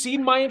 Have you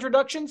seen my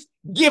introductions?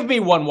 Give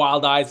me one,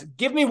 Wild Eyes.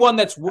 Give me one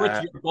that's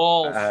worth your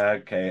balls.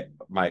 Okay.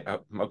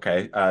 The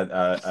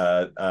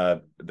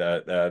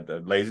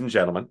ladies and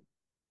gentlemen,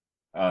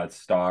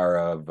 star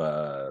of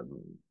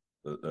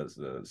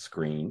the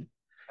Screen.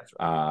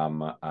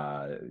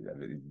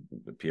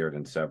 Appeared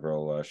in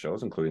several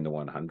shows, including the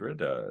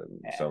 100.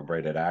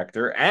 Celebrated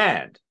actor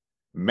and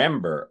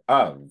member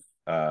of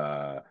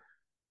the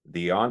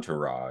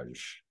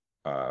Entourage,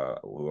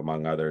 who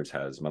among others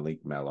has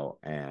Malik Mello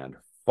and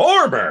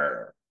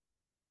former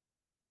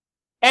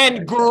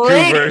and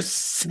great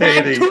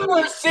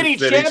Vancouver City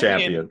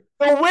champion,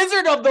 the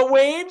Wizard of the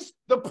Waves,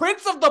 the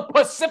Prince of the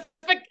Pacific,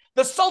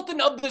 the Sultan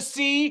of the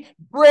Sea,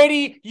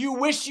 Brady. You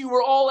wish you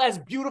were all as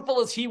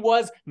beautiful as he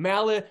was,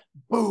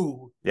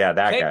 Malibu. Yeah,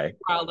 that Thank guy. you,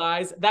 Wild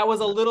Eyes. That was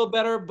a little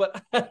better, but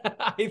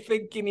I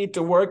think you need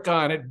to work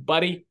on it,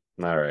 buddy.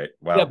 All right.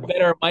 Well, a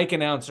better mic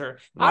announcer.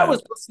 I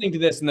was listening to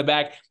this in the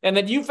back, and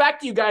then you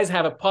guys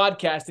have a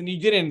podcast, and you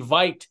did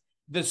invite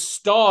the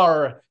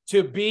star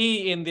to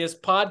be in this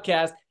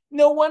podcast.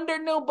 No wonder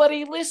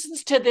nobody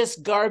listens to this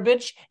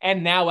garbage.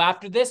 And now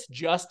after this,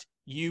 just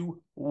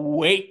you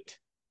wait.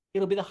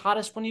 It'll be the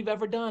hottest one you've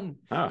ever done.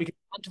 Because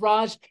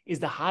Entourage is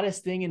the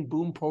hottest thing in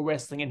Boom Pro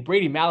Wrestling. And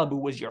Brady Malibu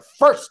was your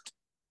first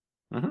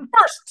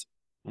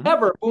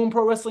ever Boom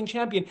Pro Wrestling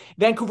champion,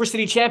 Vancouver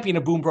City champion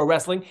of Boom Pro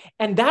Wrestling.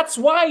 And that's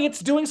why it's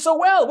doing so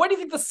well. Why do you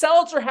think the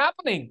sellouts are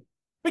happening?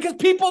 Because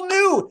people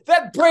knew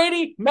that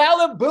Brady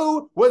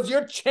Malibu was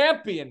your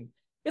champion.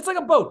 It's like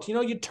a boat.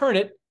 You turn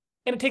it,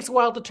 and it takes a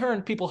while to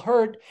turn. People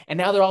heard, and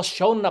now they're all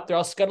showing up. They're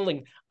all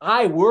scuttling.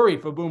 I worry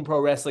for Boom Pro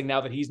Wrestling now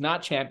that he's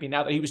not champion,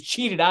 now that he was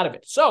cheated out of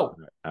it. So,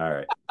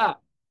 all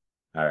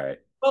right.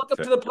 Welcome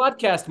to the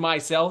podcast,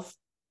 myself.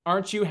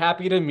 Aren't you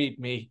happy to meet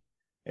me?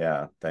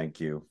 Yeah, thank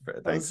you.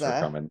 Thanks for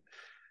coming.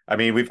 I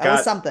mean, we've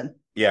got something.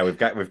 Yeah, we've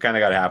kind of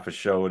got half a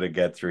show to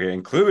get through here,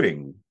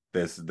 including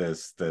this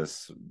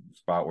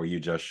spot where you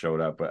just showed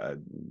up.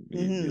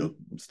 You'll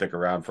stick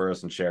around for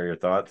us and share your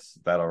thoughts.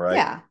 Is that all right?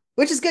 Yeah,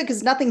 which is good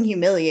because nothing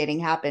humiliating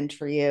happened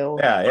for you.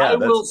 Yeah. I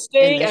will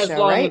stay as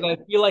long as I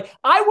feel like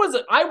I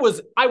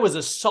was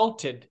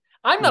assaulted.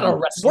 I'm not a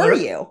wrestler. Were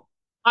you?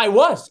 I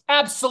was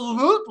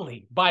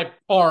absolutely by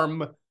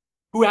Parm,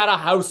 who had a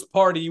house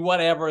party,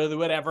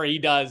 whatever he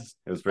does.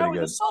 It was pretty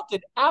good.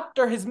 Assaulted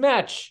after his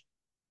match.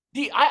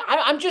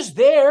 I'm just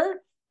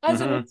there as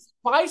a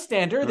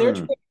bystander, there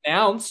to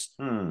announce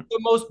the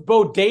most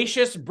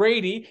bodacious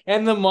Brady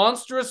and the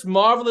monstrous,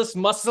 marvelous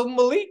Muscle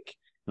Malik.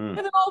 And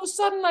then all of a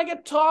sudden, I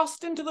get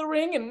tossed into the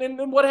ring,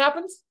 and what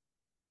happens?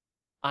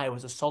 I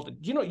was assaulted.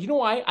 You know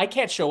why I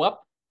can't show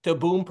up to a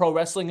Boom Pro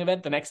Wrestling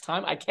event the next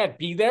time? I can't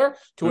be there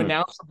to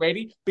announce for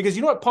Brady because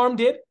you know what Parm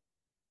did?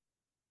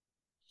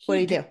 What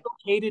did he do?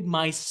 Dislocated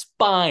my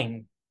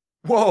spine.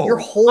 Whoa! Your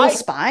whole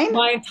spine?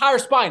 My entire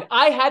spine.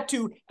 I had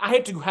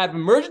to have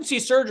emergency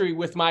surgery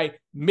with my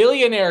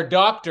millionaire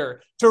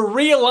doctor to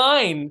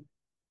realign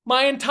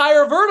my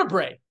entire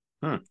vertebrae.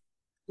 I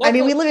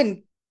mean, we live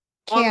in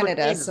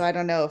Canada, so I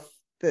don't know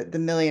if the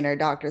millionaire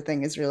doctor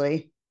thing is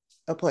really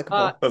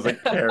applicable.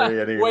 Doesn't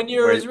carry any when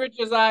you're as rich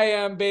as I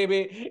am,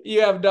 baby,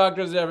 you have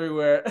doctors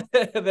everywhere.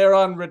 They're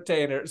on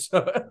retainers.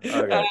 So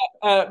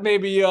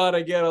maybe you ought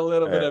to get a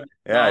little bit of.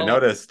 Yeah, I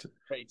noticed.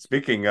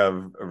 Speaking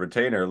of a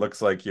retainer,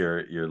 looks like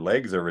your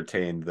legs are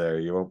retained there.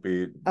 You won't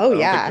be. I don't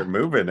think you're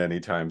moving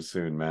anytime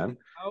soon, man.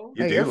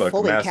 You look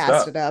fully messed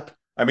casted up.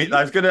 I mean,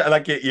 I was gonna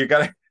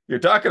you're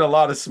talking a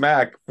lot of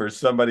smack for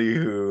somebody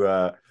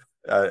who.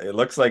 It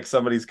looks like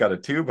somebody's got a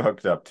tube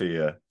hooked up to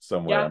you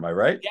somewhere. Yeah. Am I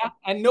right? Yeah,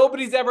 and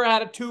nobody's ever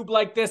had a tube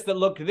like this that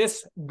looked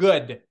this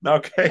good.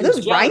 Okay. Are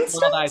those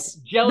rhinestones?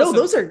 No,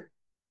 those are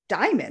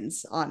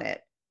diamonds on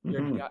it.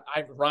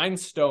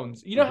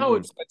 Rhinestones. You know how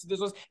expensive this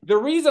was? The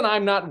reason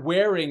I'm not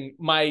wearing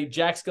my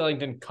Jack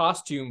Skellington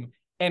costume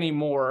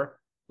anymore,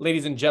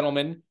 ladies and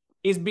gentlemen,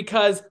 is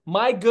because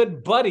my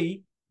good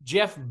buddy,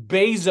 Jeff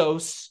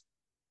Bezos,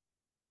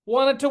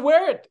 wanted to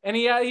wear it. And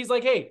he's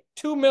like, hey,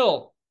 $2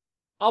 million.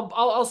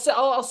 I'll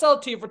sell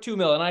it to you for $2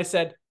 million. And I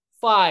said,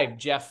 5,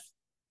 Jeff.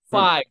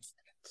 5.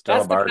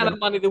 That's the kind of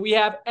money that we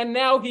have. And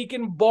now he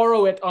can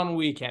borrow it on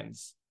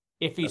weekends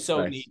if he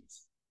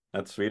needs.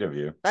 That's sweet of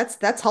you.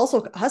 That's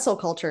hustle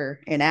culture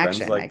in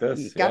action.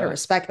 You gotta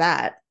respect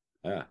that.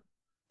 Yeah.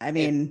 I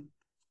mean,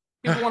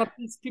 people want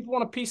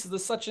a piece of the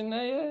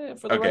Sachin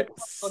for the right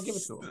price. I'll give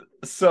it to them.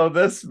 So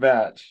this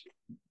match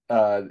we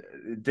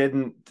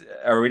didn't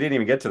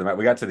even get to the match.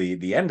 We got to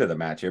the end of the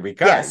match here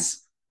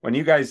because when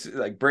you guys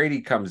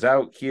Brady comes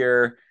out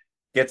here,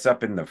 gets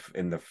up in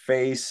the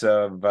face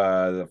of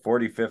the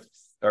 45th.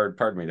 Or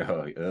pardon me,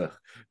 the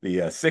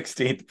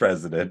 16th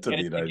president of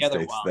the United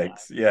States.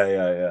 Thanks.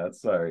 Yeah.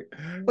 Sorry.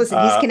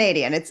 Listen, he's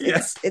Canadian.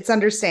 It's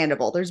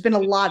understandable. There's been a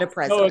lot of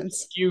presidents. No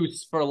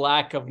excuse for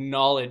lack of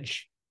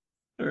knowledge.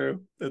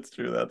 True. It's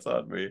true. That's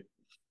on me.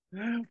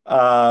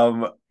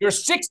 Your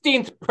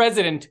 16th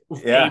president.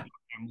 Abraham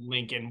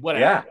Lincoln.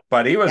 Whatever. Yeah,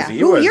 but he was.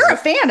 Who you're a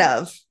fan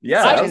of?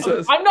 Yeah,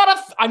 I'm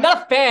not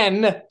a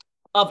fan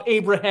of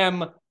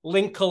Abraham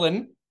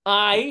Lincoln.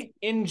 I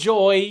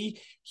enjoy.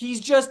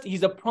 He's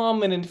a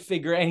prominent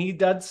figure, and he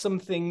does some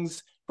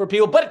things for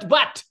people.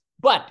 But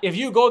if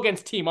you go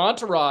against Team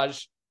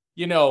Entourage,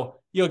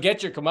 you'll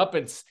get your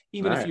comeuppance,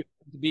 even if you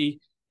have to be,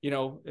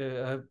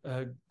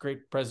 a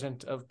great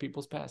president of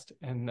people's past.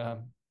 And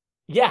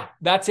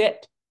that's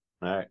it.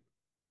 All right.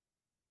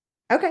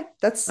 Okay,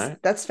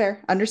 that's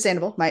fair,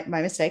 understandable. My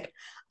mistake.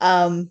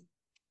 So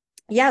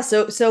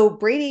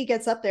Brady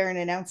gets up there and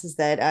announces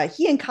that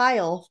he and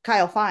Kyle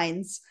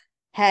Fines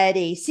had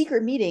a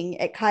secret meeting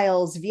at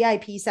Kyle's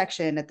VIP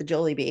section at the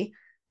Jollibee,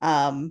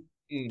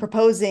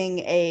 proposing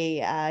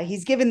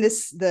he's given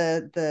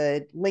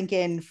the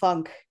Lincoln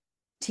Funk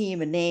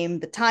team a name,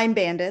 the Time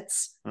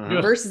Bandits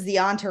versus the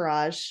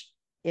Entourage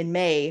in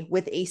May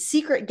with a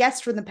secret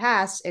guest from the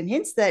past and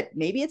hints that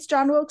maybe it's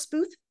John Wilkes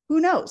Booth. Who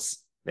knows?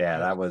 Yeah,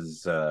 that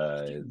was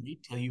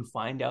Wait till you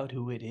find out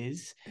who it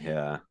is.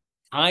 Yeah.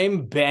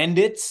 Time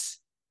Bandits.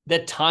 The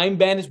Time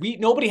Bandits.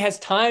 Nobody has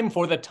time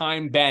for the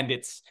Time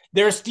Bandits.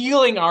 They're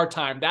stealing our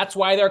time. That's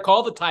why they're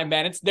called the Time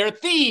Bandits. They're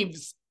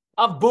thieves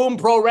of Boom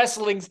Pro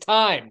Wrestling's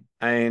time.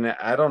 I mean,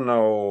 I don't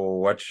know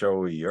what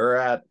show you're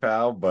at,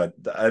 pal, but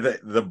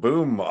the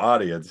Boom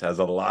audience has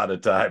a lot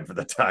of time for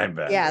the Time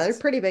Bandits. Yeah, they're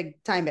pretty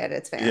big Time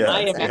Bandits fans. Yeah,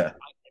 I am at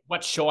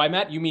what show I'm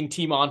at? You mean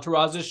Team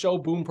Entourage's show,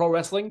 Boom Pro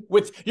Wrestling,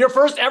 with your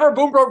first ever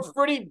Boom Pro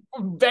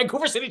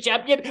Vancouver City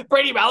champion,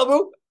 Brady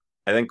Malibu?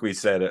 I think we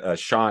said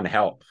Sean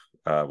Help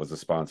was a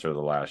sponsor of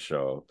the last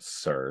show,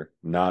 sir,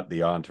 not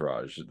the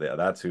Entourage. Yeah,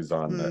 that's who's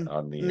on the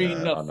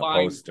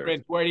poster.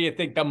 Print. Where do you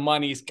think the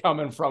money's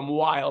coming from?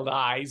 Wild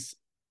Eyes.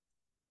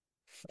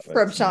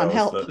 From Sean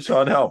Help.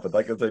 Sean Help.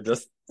 Like I said,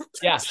 just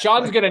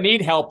Sean's gonna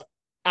need help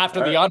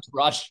after the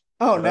Entourage.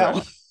 Oh no.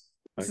 Okay.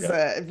 This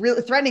is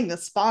really threatening the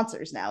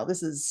sponsors now.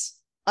 This is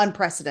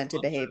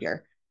unprecedented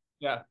behavior.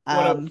 Yeah.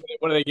 What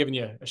are they giving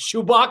you? A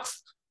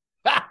shoebox?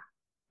 All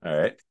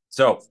right.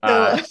 So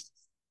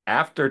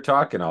after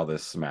talking all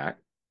this smack,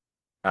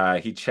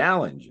 he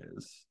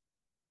challenges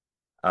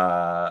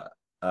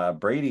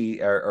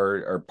Brady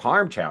or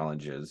Parm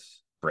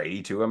challenges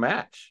Brady to a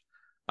match.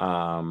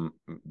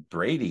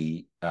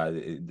 Brady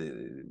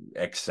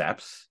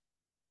accepts,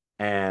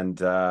 and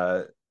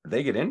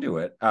they get into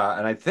it.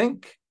 And I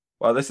think,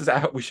 well, this is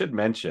we should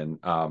mention.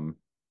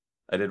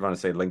 I did want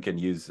to say Lincoln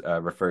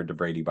referred to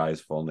Brady by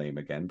his full name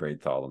again,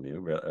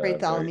 Braitholomew.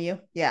 Braitholomew,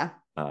 yeah,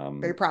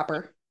 very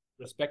proper.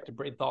 Respect to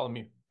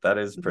Braitholomew. That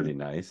is pretty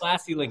nice.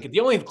 Classy Lincoln.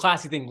 The only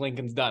classy thing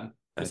Lincoln's done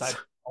besides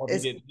all he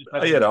did.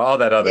 All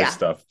that other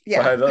stuff.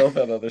 Yeah, all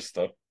that other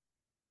stuff.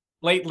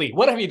 Lately,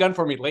 what have you done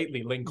for me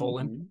lately,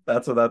 Lincoln?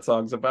 That's what that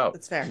song's about.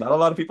 That's fair. Not a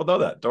lot of people know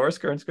that. Doris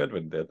Kearns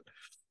Goodwin did.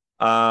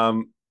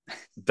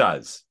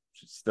 Does.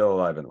 She's still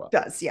alive and well.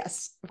 Does,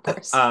 yes, of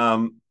course.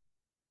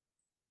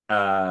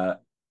 Yeah,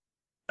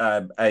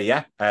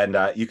 and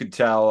you could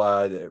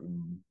tell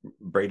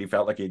Brady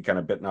felt like he'd kind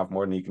of bitten off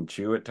more than he can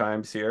chew at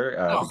times here,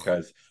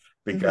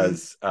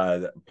 because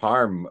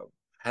Parm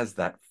has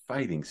that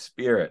fighting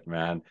spirit,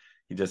 man.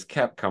 He just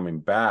kept coming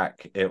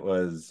back. It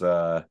was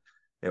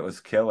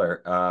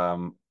killer.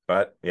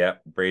 But yeah,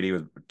 Brady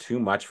was too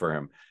much for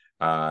him.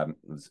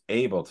 Was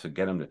able to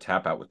get him to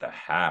tap out with the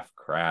half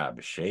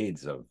crab,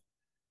 shades of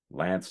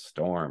Lance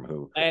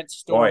Storm,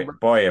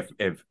 boy,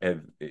 if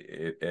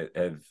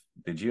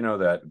did you know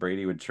that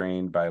Brady was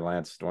trained by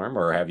Lance Storm,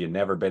 or have you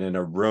never been in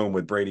a room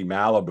with Brady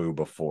Malibu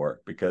before?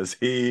 Because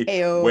he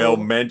will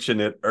mention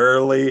it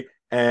early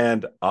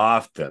and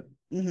often.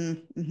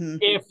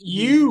 If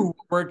you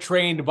were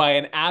trained by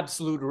an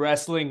absolute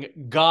wrestling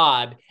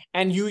god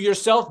and you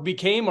yourself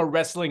became a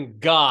wrestling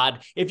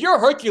god, if you're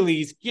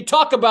Hercules, you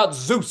talk about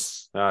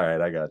Zeus. All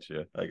right, I got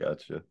you.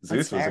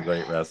 Zeus was a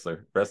great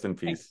wresler. Rest in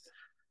peace.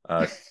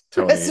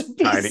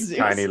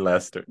 Tiny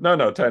Lester.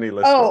 No, Tiny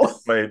Lester. Oh,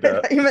 played,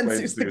 you meant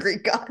Zeus, the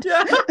Greek god.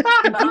 Yeah.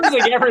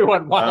 Confusing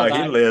everyone.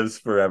 He lives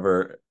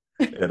forever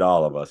in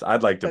all of us.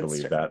 I'd like to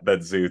believe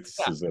that Zeus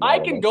is in I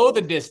can go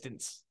the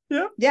distance.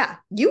 Yeah.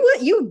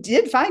 You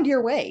did find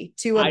your way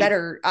to a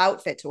better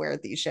outfit to wear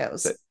at these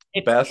shows.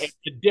 It's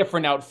a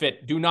different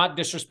outfit. Do not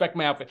disrespect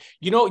my outfit.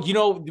 You know,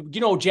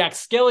 Jack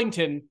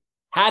Skellington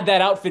had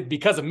that outfit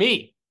because of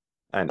me.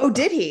 Oh,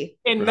 did he?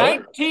 In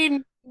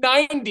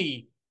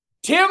 1990,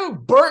 Tim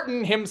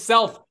Burton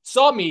himself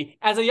saw me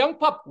as a young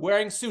pup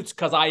wearing suits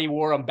because I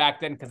wore them back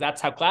then because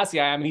that's how classy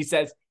I am. And he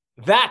says,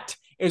 that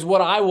is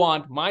what I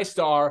want my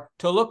star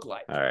to look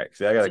like. All right.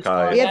 See, I got to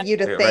call it. We have you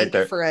to thank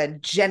for a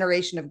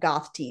generation of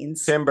goth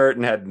teens. Tim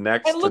Burton had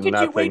next to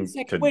nothing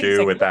to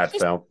do with that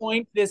film.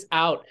 Point this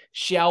out,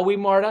 shall we,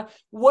 Marta?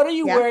 What are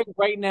you wearing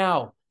right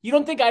now? You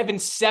don't think I've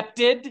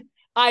incepted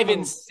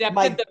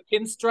the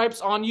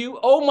pinstripes on you?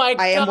 Oh my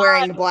God. I am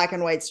wearing a black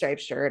and white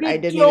striped shirt. I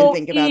didn't even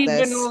think about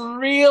this. You don't even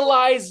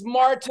realize,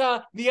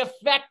 Marta, the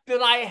effect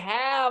that I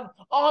have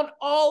on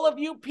all of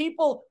you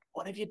people.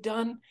 What have you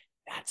done?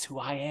 That's who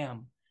I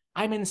am.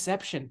 I'm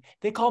Inception.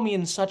 They call me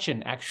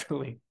Insuction,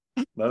 actually.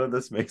 None of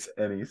this makes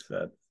any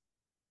sense.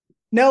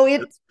 No,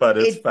 it's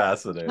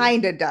fascinating.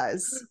 Kind of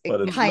does.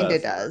 It kind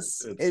of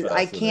does.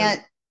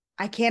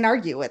 I can't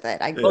argue with it.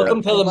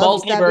 Welcome to the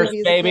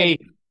multiverse, baby.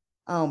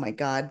 Oh my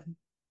God.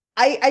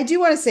 I do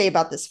want to say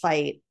about this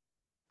fight,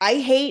 I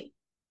hate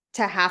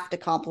to have to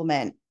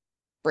compliment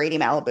Brady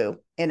Malibu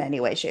in any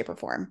way, shape, or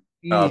form.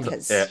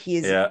 Because he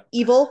is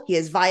evil, he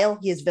is vile,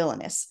 he is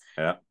villainous.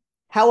 Yeah.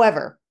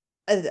 However,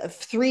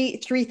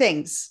 three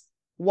things.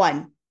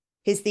 One,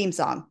 his theme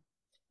song.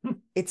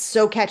 It's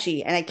so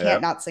catchy, and I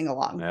can't not sing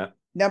along. Yeah.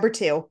 Number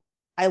two,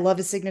 I love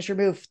his signature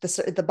move,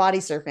 the body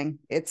surfing.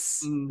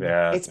 It's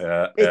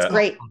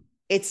great.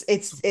 It's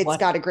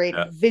got a great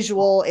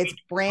visual. It's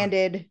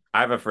branded.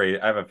 I have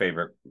a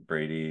favorite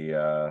Brady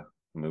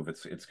move.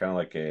 It's kind of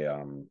like a I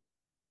don't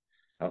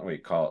know what you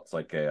call it. It's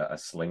like a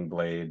sling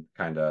blade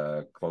kind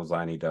of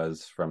clothesline he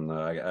does from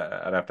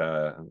the. I'd have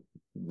to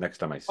next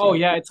time I see. Oh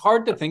him. yeah, it's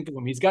hard to think of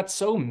him. He's got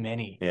so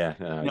many. Yeah,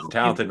 he's a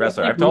talented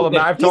wrestler. Like I've told him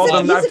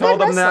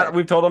that.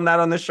 We've told him that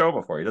on this show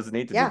before. He doesn't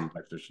need to do these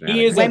extra shenanigans.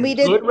 He is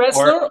a good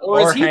wrestler,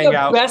 or is he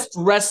the best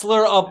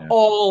wrestler of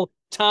all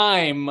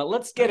time?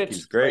 Let's get it.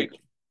 He's great.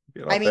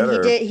 I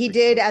mean, he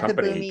did at the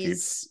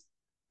Boomies.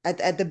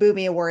 At the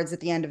Boomy Awards at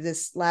the end of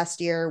this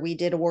last year, we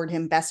did award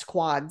him best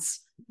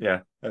quads.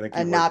 Yeah, I think,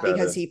 and not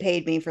because he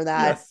paid me for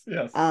that.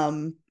 Yes.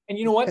 And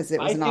you know what? Because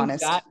it was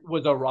honest. That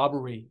was a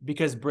robbery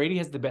because Brady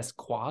has the best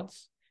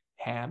quads,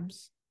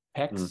 hams,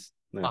 pecs,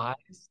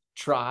 eyes,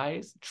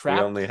 tries, traps.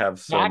 We only have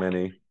so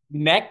many.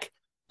 Neck,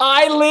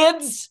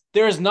 eyelids.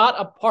 There is not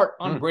a part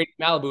on Brady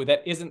Malibu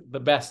that isn't the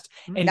best.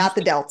 And not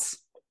the delts.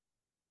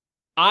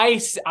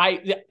 It's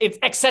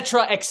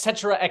etc.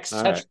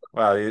 Right.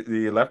 Well,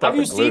 you left out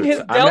the glutes. Have you seen his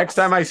delts? Next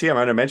time I see him, I'm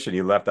going to mention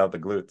you left out the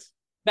glutes.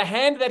 The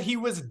hand that he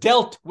was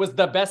dealt was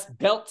the best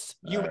delts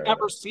you've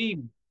ever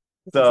seen.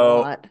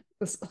 So,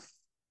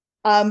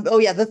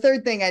 the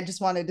third thing I just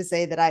wanted to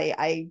say that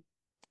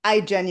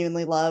I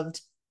genuinely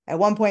loved. At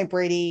one point,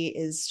 Brady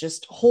is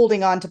just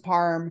holding on to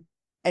Parm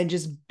and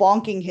just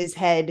bonking his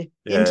head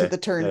into the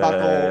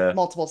turnbuckle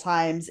multiple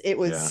times. It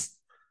was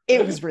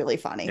really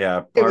funny.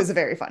 Yeah, it was a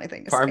very funny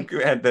thing to Parm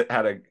say.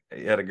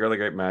 had a really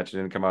great match. It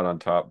didn't come out on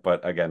top,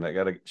 but again, I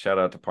got to shout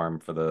out to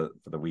Parm for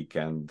the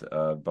weekend.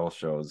 Both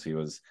shows, he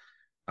was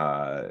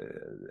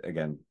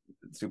again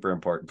super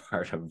important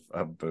part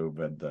of Boob,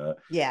 and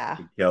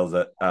he kills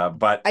it.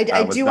 But I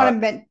do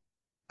want to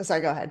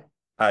sorry, go ahead.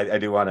 I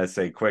do want to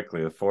say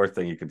quickly, the fourth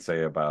thing you can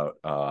say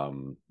about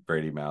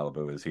Brady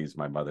Malibu is he's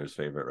my mother's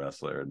favorite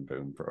wrestler in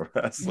Boom Pro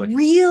Wrestling.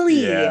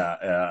 Really?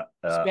 Yeah.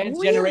 Spans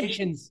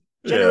generations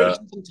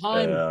in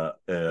time.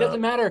 It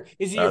doesn't matter.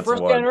 Is he your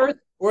first day on earth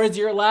or is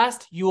he your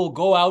last? You will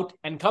go out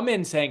and come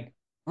in saying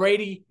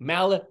Brady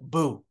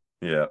Malibu.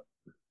 Yeah,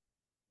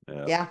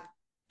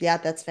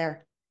 that's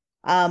fair.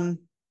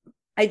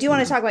 I do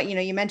want to talk about,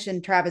 you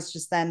mentioned, Travis,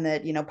 just then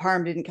that,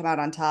 Parm didn't come out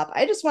on top.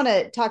 I just want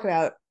to talk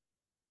about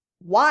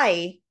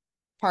why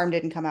Parm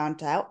didn't come out on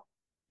top,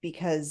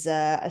 because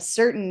a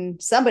certain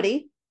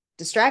somebody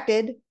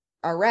distracted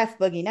our ref,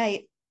 Boogie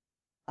Knight,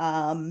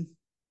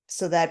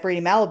 so that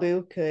Brady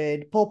Malibu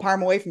could pull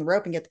Parm away from the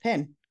rope and get the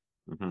pin.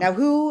 Now,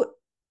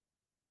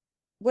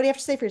 what do you have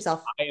to say for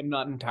yourself? I am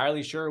not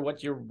entirely sure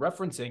what you're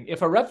referencing.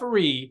 If a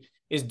referee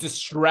is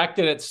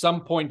distracted at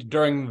some point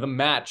during the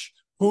match,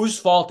 whose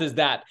fault is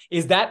that?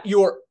 Is that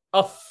your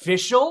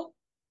official?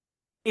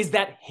 Is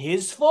that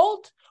his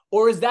fault?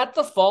 Or is that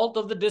the fault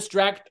of the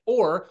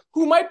distractor,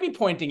 who might be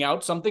pointing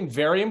out something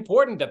very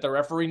important that the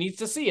referee needs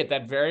to see at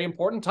that very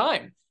important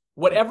time?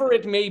 Whatever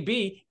it may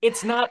be,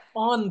 it's not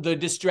on the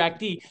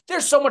distractee.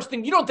 There's so much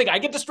thing. You don't think I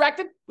get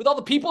distracted with all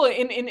the people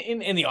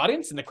in the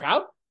audience, in the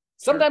crowd?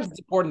 Sometimes it's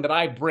important that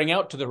I bring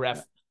out to the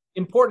ref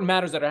important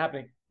matters that are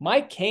happening.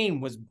 My cane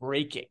was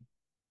breaking.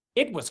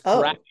 It was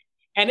cracking.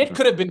 And it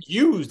could have been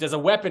used as a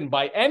weapon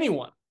by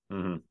anyone.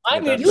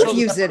 You've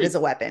used it as a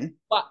weapon.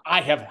 But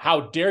I have.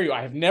 How dare you?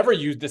 I have never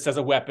used this as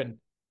a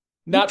weapon.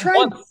 Not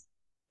once.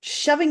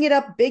 Shoving it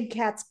up Big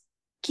Cat's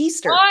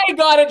keister. I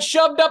got it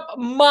shoved up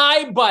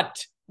my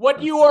butt.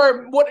 What you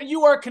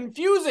are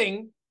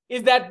confusing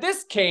is that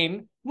this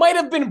cane might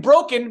have been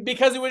broken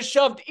because it was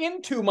shoved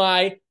into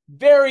my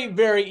very,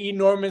 very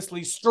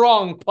enormously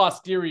strong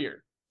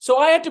posterior. So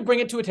I had to bring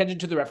it to attention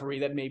to the referee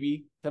that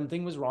maybe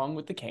something was wrong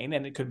with the cane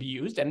and it could be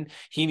used, and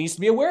he needs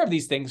to be aware of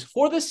these things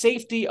for the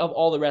safety of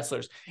all the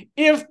wrestlers.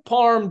 If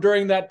Parm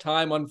during that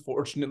time,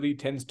 unfortunately,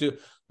 tends to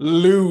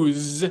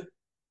lose,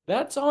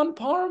 that's on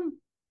Parm.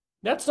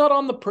 That's not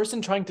on the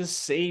person trying to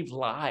save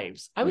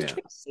lives. I was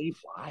trying to save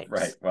lives.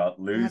 Right. Well,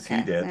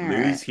 he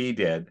did. He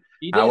did.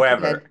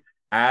 However,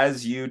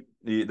 as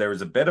there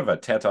was a bit of a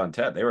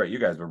tete-a-tete. You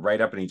guys were right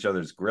up in each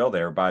other's grill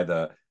there by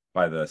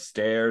the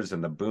stairs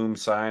and the boom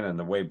sign and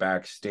the way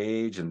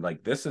backstage. And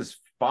this is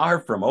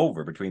far from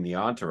over between the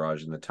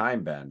Entourage and the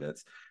Time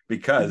Bandits,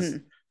 because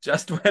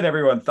just when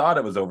everyone thought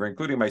it was over,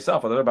 including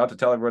myself, I was about to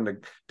tell everyone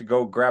to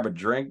go grab a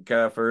drink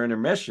for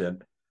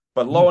intermission.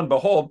 But lo and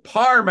behold,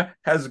 Parm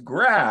has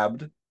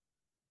grabbed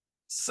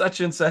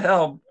Sachin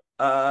Sahel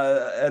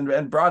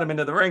and brought him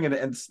into the ring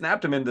and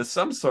snapped him into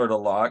some sort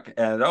of lock.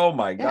 And oh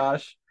my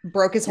gosh.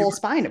 Broke his whole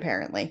spine,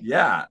 apparently.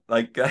 Yeah.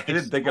 I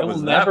didn't think it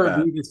was that bad.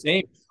 Never be the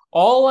same.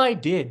 All I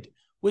did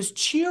was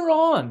cheer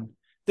on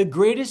the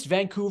greatest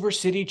Vancouver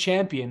City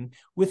champion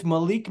with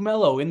Malik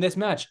Mello in this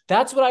match.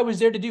 That's what I was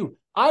there to do.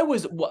 I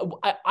was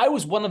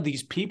one of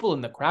these people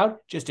in the crowd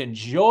just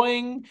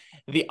enjoying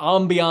the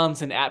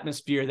ambiance and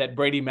atmosphere that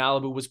Brady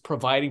Malibu was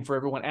providing for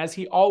everyone, as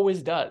he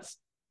always does.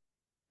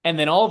 And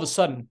then all of a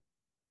sudden,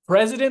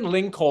 President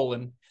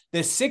Lincoln,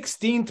 the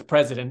 16th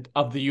president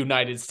of the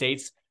United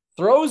States,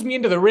 throws me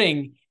into the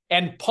ring,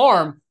 and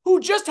Parm, who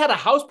just had a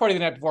house party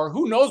the night before,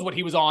 who knows what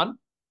he was on,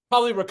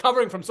 probably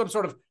recovering from some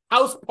sort of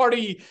house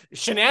party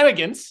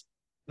shenanigans,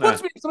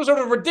 puts me in some sort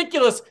of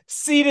ridiculous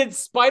seated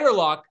spider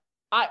lock.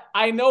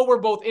 I know we're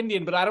both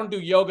Indian, but I don't do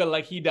yoga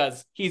like he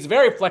does. He's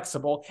very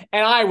flexible,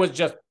 and I was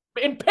just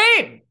in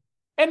pain.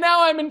 And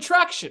now I'm in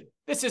traction.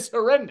 This is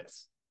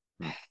horrendous.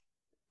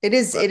 It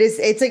is. But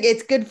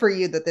it's good for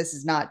you that this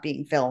is not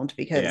being filmed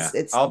because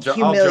it's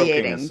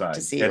humiliating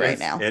to see right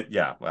now.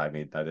 Well, I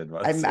mean, I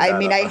didn't.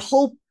 I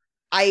hope.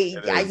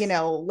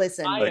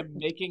 Listen. I am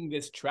making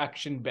this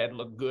traction bed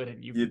look good,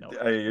 and you know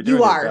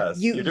you are.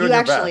 You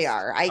actually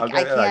are. I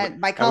can't.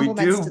 My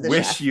compliments to the chef. We do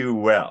wish you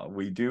well.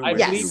 We do. I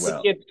believe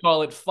the kids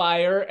call it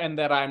fire, and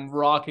that I'm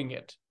rocking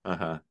it.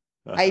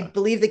 I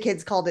believe the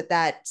kids called it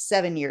that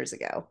 7 years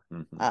ago.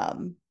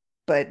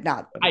 But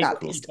not. I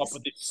keep up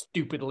with this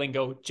stupid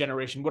lingo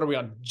generation. What are we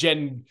on?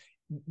 Gen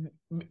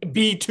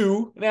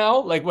B2 now?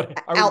 Like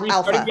what? Are we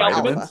restarting the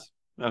alphabets?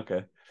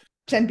 Okay.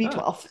 Gen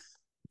B12.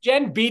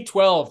 Gen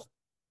B12.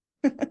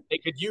 They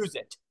could use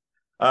it.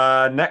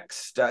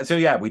 Next,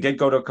 we did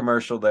go to a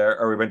commercial there,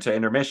 or we went to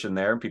intermission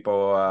there. People,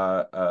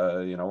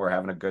 were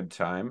having a good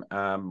time.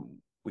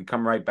 We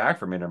come right back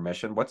from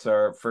intermission. What's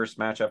our first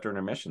match after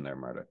intermission there,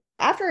 Marta?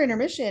 After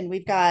intermission,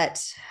 we've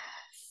got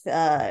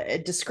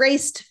a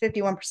disgraced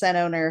 51%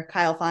 owner,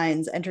 Kyle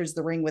Fines, enters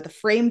the ring with a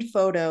framed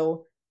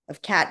photo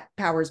of Cat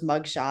Power's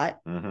mugshot.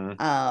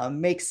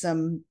 Makes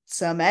some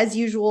as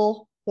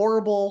usual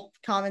horrible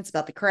comments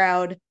about the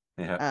crowd.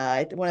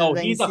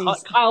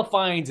 Kyle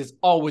Fines is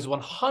always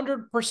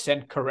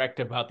 100% correct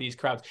about these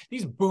crowds.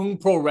 These Boom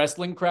Pro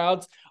Wrestling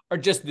crowds are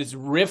just this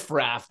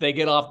riffraff they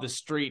get off the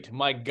street.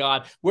 My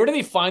God, where do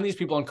they find these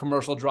people on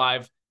Commercial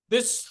Drive?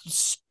 This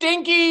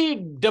stinky,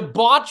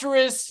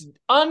 debaucherous,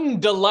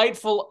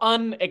 undelightful,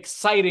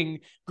 unexciting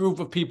group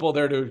of people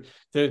there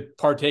to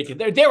partake in.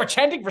 They were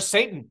chanting for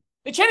Satan.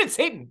 They chanted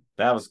Satan.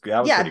 That was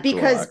pretty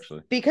cool,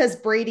 actually. Because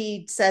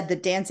Brady said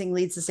that dancing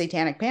leads to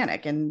satanic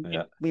panic,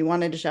 and we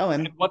wanted to show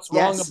him. And what's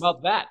wrong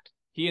about that?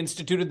 He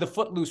instituted the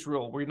footloose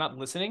rule. Were you not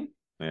listening?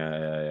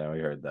 Yeah, we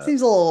heard that. Seems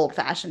a little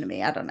old-fashioned to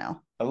me. I don't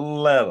know. A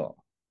little.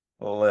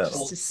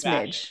 Just a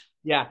smidge.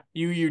 Yeah,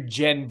 you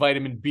Gen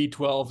vitamin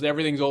B12.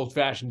 Everything's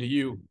old-fashioned to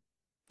you.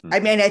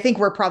 I mean, I think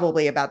we're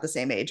probably about the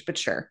same age, but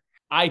sure.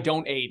 I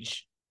don't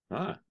age.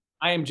 I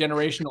am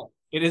generational.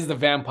 It is the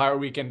vampire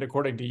weekend,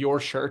 according to your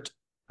shirt.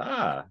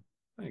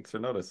 Thanks for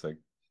noticing.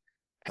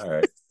 All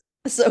right.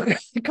 So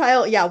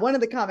Kyle, one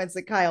of the comments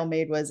that Kyle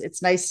made was,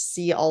 it's nice to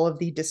see all of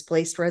the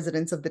displaced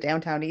residents of the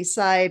downtown east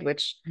side,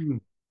 which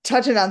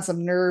touching on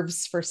some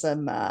nerves for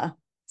some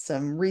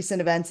recent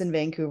events in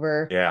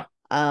Vancouver.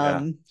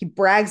 He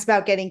brags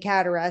about getting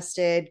Cat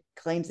arrested,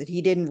 claims that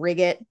he didn't rig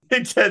it.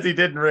 He says he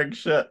didn't rig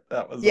shit.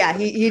 That was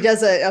he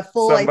does a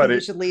full I think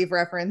you should leave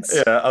reference.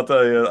 I'll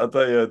tell you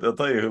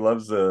who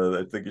loves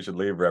I think you should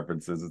leave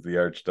references is the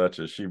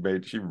Archduchess. She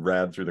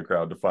ran through the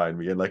crowd to find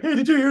me and like, hey,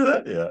 did you hear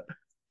that? Yeah.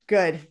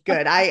 Good.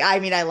 I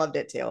mean, I loved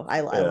it too.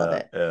 I love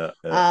it. The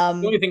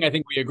only thing I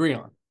think we agree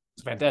on.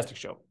 It's a fantastic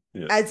show.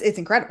 It's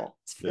incredible.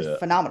 It's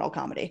phenomenal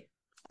comedy.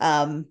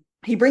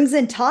 He brings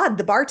in Todd,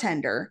 the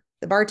bartender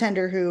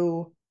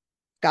who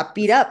got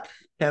beat up.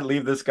 Can't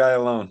leave this guy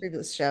alone.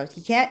 Previous show.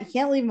 He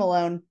can't leave him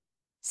alone.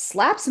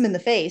 Slaps him in the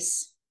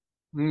face.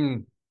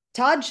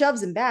 Todd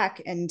shoves him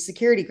back and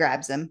security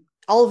grabs him.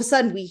 All of a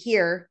sudden we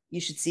hear,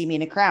 "You should see me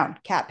in a crown,"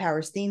 Cat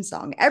Power's theme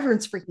song.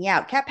 Everyone's freaking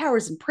out. Cat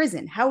Power's in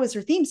prison. How is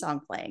her theme song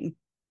playing?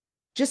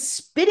 Just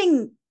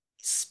spitting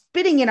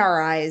in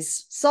our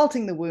eyes,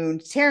 salting the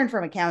wound. Taryn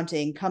from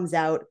accounting comes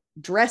out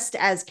dressed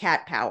as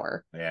Cat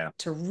Power.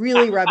 To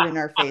really rub it in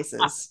our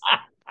faces.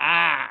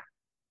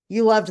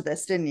 You loved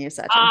this, didn't you,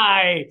 Sachin?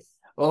 I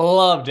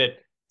loved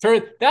it.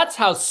 That's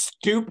how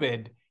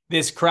stupid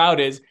this crowd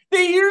is.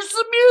 They hear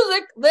some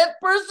music. That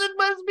person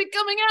must be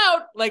coming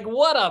out. Like,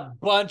 what a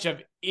bunch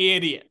of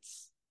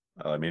idiots.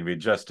 Well, I mean, we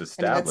just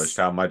established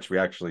how much we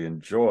actually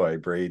enjoy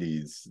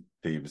Brady's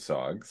theme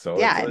song. So,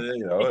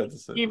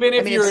 even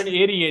if you're an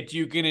idiot,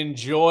 you can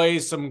enjoy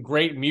some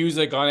great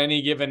music on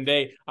any given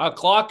day. A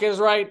clock is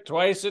right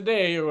twice a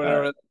day, or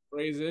whatever the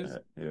phrase is.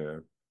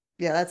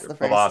 Yeah, that's the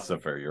phrase.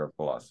 Philosopher. You're a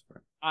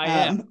philosopher. I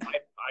am.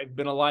 I've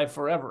been alive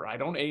forever. I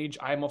don't age.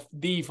 I'm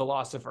the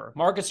philosopher.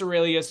 Marcus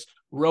Aurelius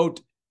wrote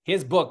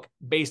his book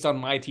based on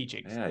my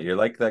teachings. Yeah, you're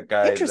like that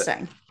guy.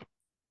 Interesting.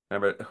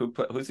 Remember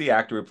who's the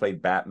actor who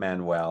played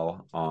Batman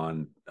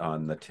on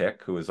The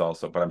Tick? Who is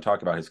also, but I'm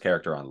talking about his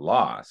character on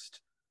Lost,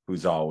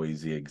 who's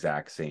always the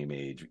exact same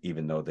age,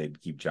 even though they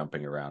keep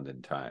jumping around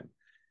in time.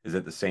 Is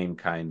it the same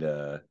kind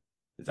of?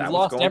 He's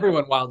lost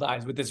everyone Wild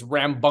Eyes with this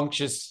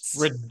rambunctious,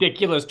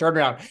 ridiculous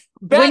turnaround.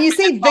 When you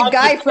say the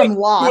guy from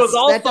Lost, was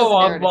also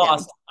on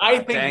Lost. I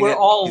think we're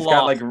all He's lost.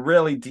 Got like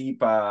really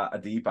deep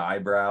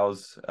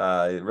eyebrows.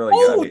 Really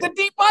good. The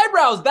deep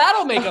eyebrows.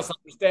 That'll make us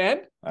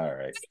understand. All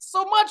right. Thanks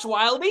so much,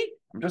 Wildy.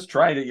 I'm just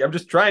trying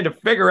to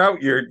figure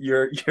out your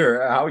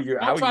how you.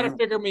 Don't try to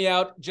figure me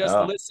out. Just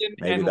listen.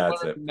 Maybe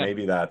that's it.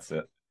 Maybe that's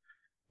it.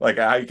 Like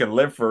how you can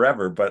live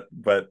forever, but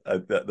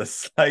the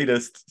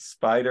slightest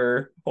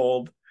spider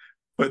hold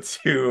puts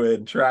you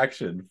in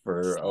traction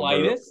for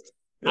slightest.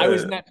 I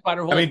was in that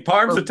spider hole. I mean,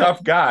 Parm's a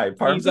tough guy.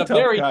 Parm's a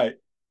tough guy.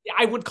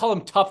 I would call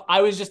him tough.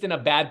 I was just in a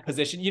bad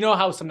position. You know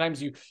how sometimes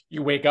you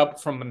wake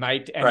up from the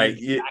night and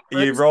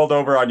you rolled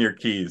over on your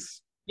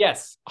keys.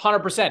 Yes,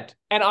 100%.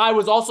 And I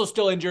was also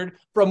still injured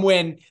from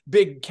when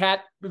Big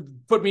Cat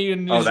put me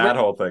in. That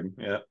whole thing.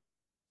 Yeah.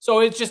 So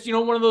it's just,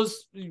 one of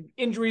those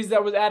injuries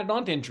that was added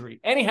on to injury.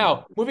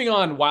 Anyhow, moving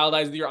on, Wild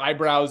Eyes with your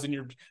eyebrows and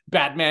your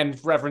Batman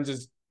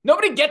references.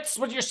 Nobody gets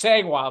what you're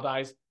saying, Wild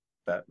Eyes.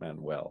 Batman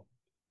well.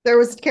 There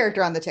was a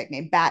character on the tick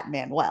named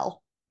Batman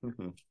well.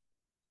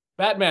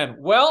 Batman,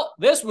 well,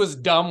 this was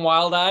dumb,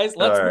 Wild Eyes.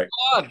 Let's move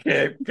on.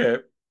 Okay.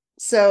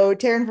 So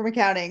Taryn from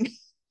accounting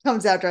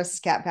comes out dressed as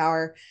Cat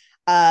Power.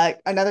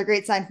 Another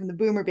great sign from the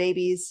Boomer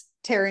Babies.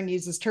 Taryn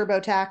uses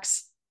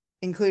TurboTax,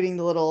 including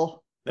the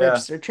little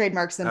register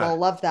trademark symbol.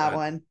 Love that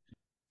one.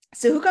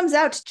 So who comes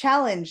out to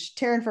challenge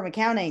Taryn from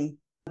accounting?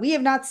 We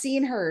have not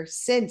seen her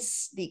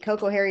since the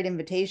Coco Harriet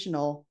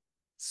Invitational.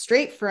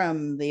 Straight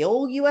from the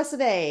old US of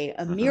A,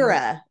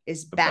 Amira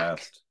is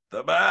back.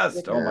 The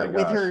best. Oh my gosh.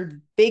 With her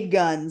big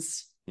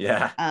guns.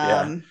 Yeah.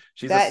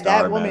 She's that, a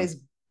star, that woman man.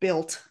 is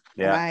built.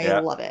 Yeah. And I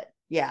love it.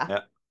 Yeah.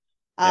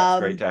 It's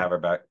great to have her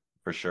back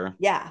for sure.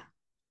 Yeah.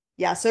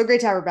 So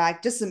great to have her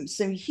back. Just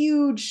some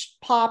huge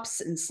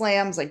pops and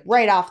slams, like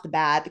right off the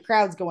bat. The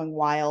crowd's going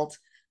wild.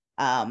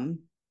 Taryn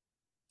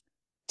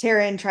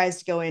tries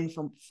to go in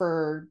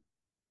for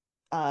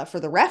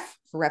the ref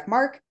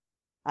Mark.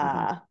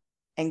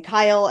 And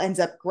Kyle ends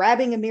up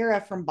grabbing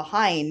Amira from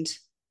behind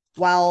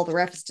while the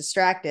ref is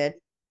distracted.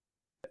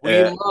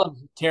 We love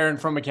Taryn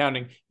from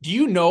accounting. Do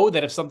you know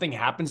that if something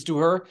happens to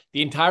her,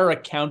 the entire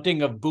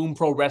accounting of Boom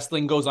Pro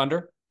Wrestling goes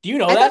under? Do you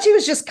know that? I thought she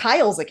was just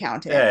Kyle's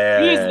accountant.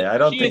 I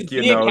don't think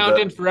you know the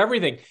accountant for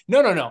everything.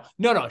 No.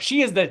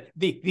 She is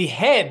the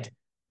head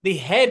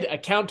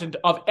accountant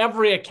of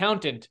every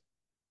accountant.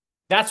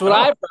 That's what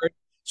I've heard.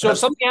 So if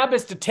something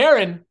happens to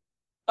Taryn,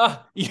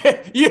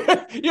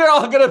 you're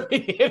all gonna be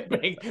in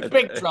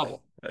big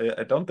trouble.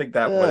 I don't think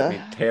that would be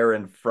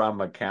Taryn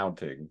from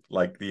accounting,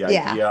 like the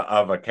idea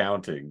of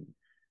accounting.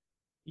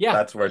 Yeah,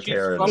 that's where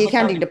Taryn, the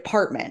accounting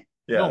department.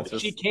 Yeah, no,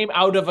 she came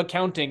out of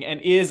accounting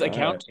and is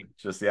accounting. Right.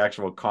 Just the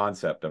actual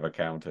concept of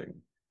accounting.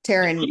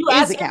 Taryn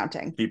is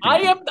accounting.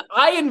 I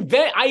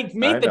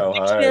made the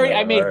dictionary.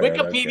 I made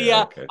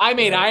Wikipedia. Okay. I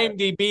made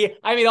IMDb.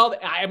 I made all.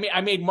 I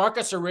made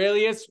Marcus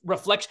Aurelius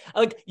reflection.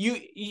 Like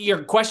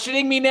you're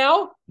questioning me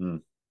now. No.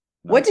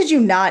 What did you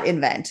not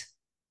invent?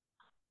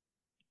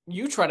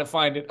 You try to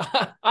find it.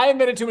 I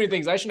invented too many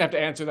things. I shouldn't have to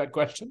answer that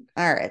question.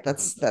 All right,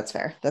 that's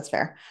fair. That's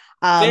fair.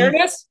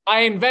 Fairness.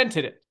 I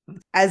invented it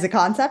as a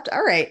concept.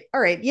 All right.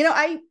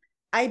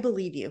 I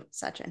believe you,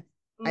 Sachin.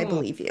 I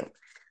believe you.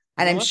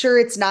 And I'm sure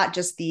it's not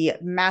just the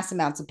mass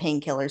amounts of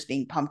painkillers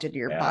being pumped into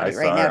your body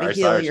right now to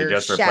heal your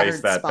just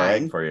shattered that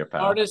spine. Bag for you, pal.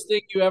 Smartest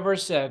thing you ever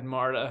said,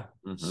 Marta.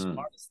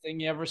 Smartest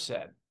thing you ever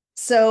said.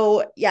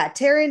 So yeah,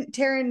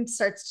 Taryn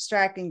starts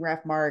distracting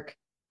Ref Mark.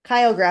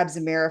 Kyle grabs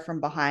Amira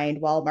from behind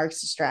while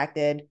Mark's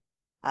distracted.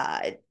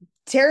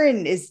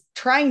 Taryn is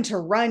trying to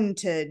run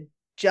to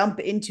jump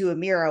into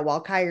Amira while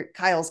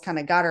Kyle's kind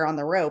of got her on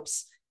the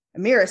ropes.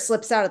 Amira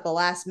slips out at the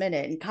last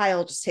minute and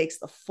Kyle just takes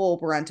the full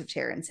brunt of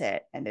Taryn's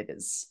hit, and it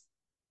is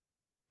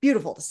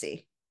beautiful to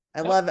see.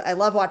 I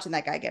love watching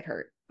that guy get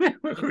hurt.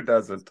 Who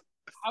doesn't?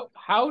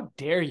 How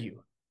dare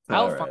you?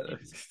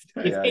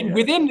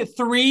 Within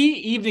 3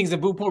 evenings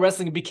of Boom Pro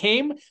Wrestling, it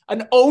became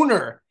an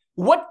owner.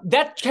 What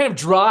that kind of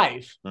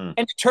drive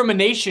and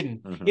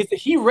determination is that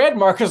he read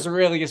Marcus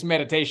Aurelius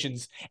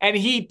Meditations and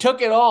he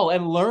took it all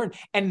and learned.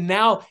 And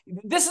now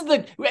this is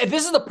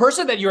the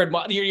person that you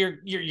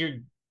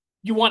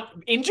want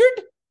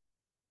injured.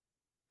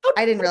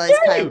 I didn't realize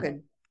Kyle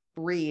could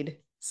read.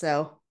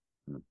 So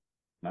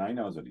now he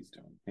knows what he's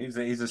doing.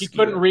 He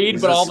couldn't read,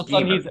 but all of a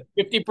sudden he's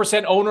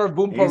 50% owner of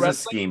Boom Pro Wrestling. He's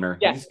a schemer.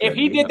 Yeah, if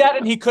he did that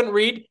and he couldn't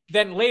read,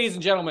 then ladies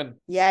and gentlemen,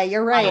 yeah,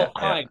 you're right.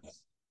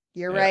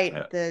 You're right.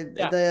 Yeah.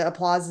 The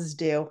applause is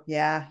due.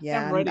 Yeah.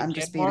 I'm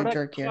just being a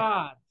jerk here.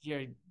 God,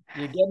 you're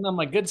getting on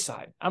my good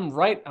side. I'm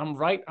right.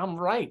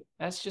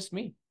 That's just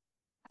me.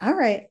 All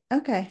right.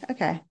 Okay.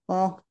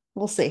 Well,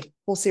 we'll see.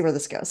 We'll see where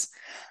this goes.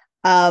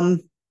 So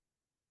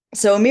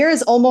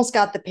Amira's almost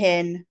got the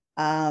pin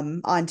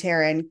on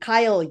Taryn.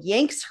 Kyle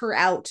yanks her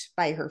out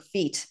by her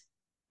feet.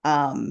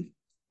 And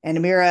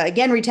Amira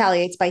again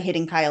retaliates by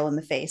hitting Kyle in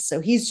the face. So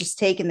he's just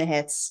taking the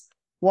hits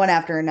one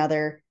after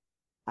another.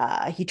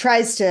 He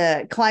tries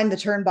to climb the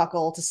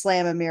turnbuckle to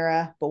slam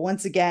Amira, but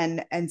once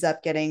again ends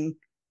up getting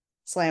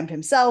slammed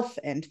himself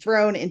and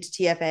thrown into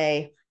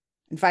TFA.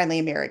 And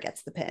finally, Amira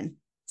gets the pin.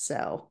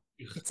 So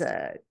it's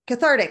a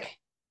cathartic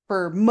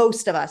for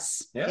most of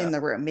us in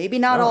the room. Maybe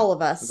not all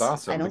of us. It's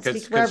awesome. I don't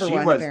speak for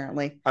everyone,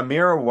 apparently.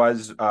 Amira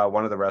was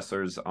one of the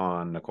wrestlers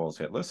on Nicole's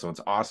hit list, so it's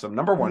awesome.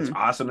 Number one, it's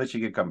awesome that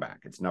she could come back.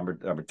 It's number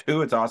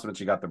two, it's awesome that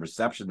she got the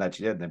reception that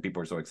she did, and then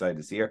people were so excited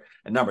to see her.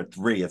 And number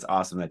 3, it's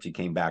awesome that she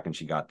came back and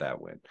she got that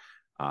win.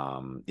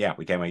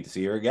 We can't wait to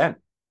see her again.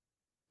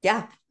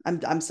 Yeah,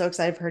 I'm so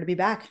excited for her to be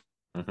back.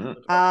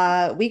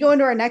 We go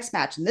into our next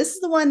match, and this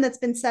is the one that's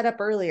been set up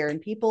earlier,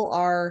 and people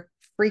are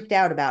freaked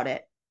out about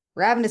it.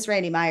 Ravenous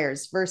Randy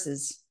Myers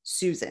versus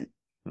Susan.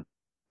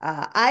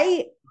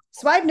 I've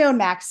known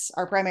Max,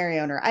 our primary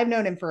owner. I've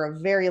known him for a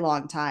very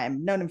long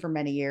time, known him for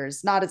many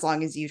years, not as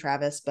long as you,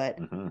 Travis, but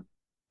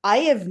I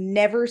have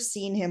never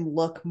seen him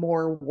look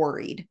more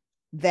worried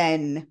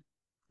than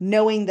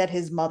knowing that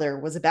his mother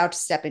was about to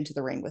step into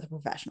the ring with a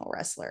professional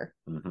wrestler.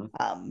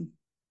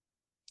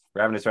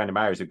 Ravenous Randy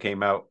Myers, who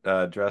came out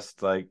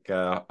dressed like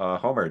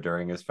Homer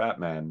during his Fat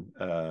Man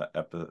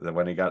episode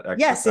when he got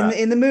extra fat.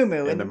 in the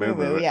moo-moo. In the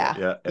moo-moo. Yeah.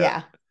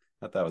 I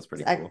thought that was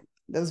pretty cool.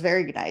 That was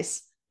very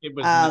nice. It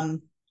was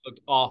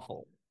looked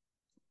awful.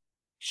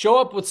 Show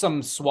up with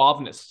some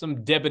suaveness,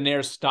 some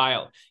debonair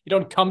style. You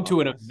don't come to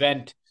an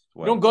event.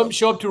 You don't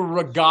show up to a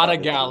regatta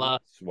gala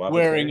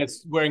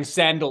wearing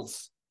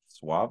sandals.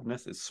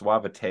 Suaveness is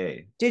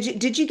suavite.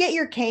 Did you get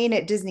your cane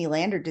at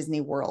Disneyland or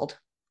Disney World?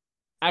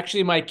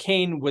 Actually, my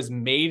cane was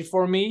made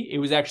for me. It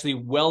was actually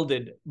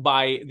welded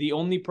by the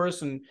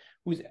person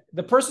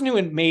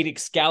who made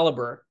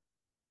Excalibur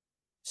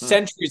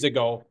centuries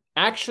ago.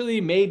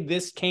 Actually made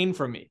this cane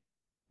for me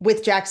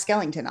with Jack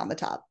Skellington on the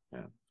top.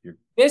 Yeah,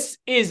 this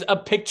is a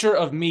picture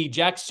of me.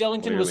 Jack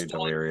Skellington was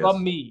stolen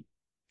from me.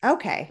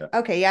 Okay. Yeah.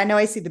 Okay. Yeah, I know.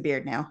 I see the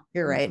beard now.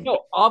 You're right. No,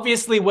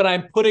 obviously, when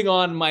I'm putting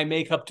on my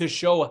makeup to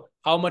show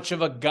how much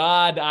of a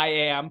god I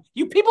am,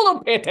 you people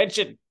don't pay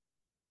attention.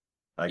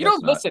 You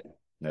don't listen.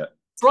 Yeah.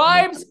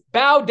 Tribes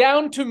bow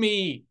down to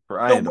me.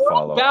 The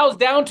world bows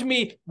down to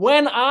me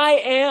when I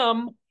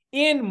am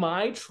in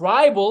my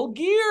tribal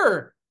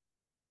gear.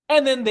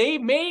 And then they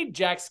made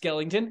Jack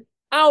Skellington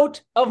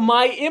out of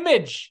my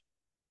image.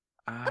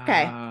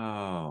 Okay.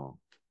 Oh.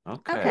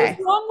 Okay.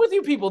 What's wrong with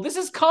you people? This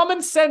is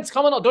common sense.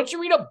 Don't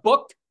you read a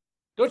book?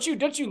 Don't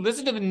you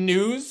listen to the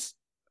news?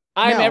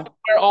 I'm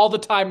everywhere all the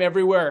time,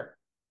 everywhere.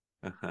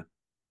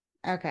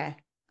 Okay.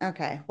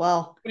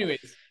 Well.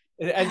 Anyways,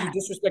 as you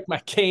disrespect my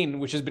cane,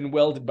 which has been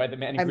welded by the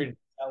man who created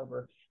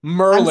Excalibur,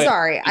 Merlin. I'm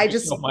sorry. I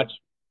just so much.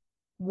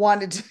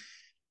 wanted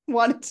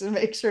to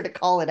make sure to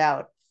call it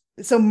out.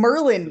 So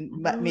Merlin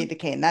made the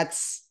cane.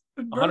 That's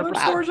 100%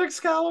 forged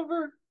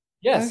Excalibur.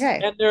 Yes. Okay.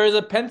 And there is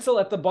a pencil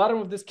at the bottom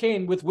of this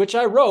cane with which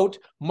I wrote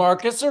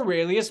Marcus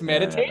Aurelius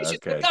Meditation.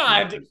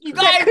 God, you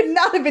guys, that could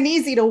not have been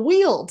easy to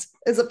wield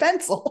as a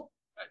pencil.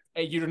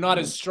 Hey, you're not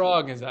as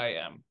strong as I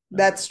am.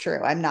 That's true.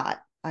 I'm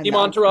not. Team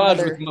Entourage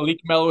with Malik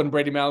Mello and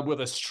Brady Malibu were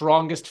the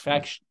strongest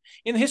faction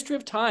in the history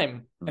of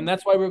time. And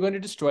that's why we're going to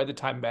destroy the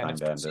Time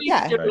Bandits.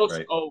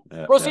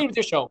 Proceed with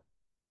your show.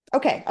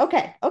 Okay.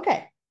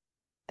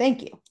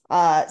 Thank you.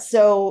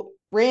 So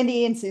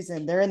Randy and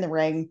Susan, they're in the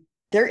ring.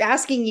 They're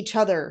asking each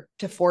other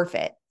to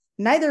forfeit.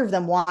 Neither of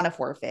them want to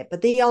forfeit,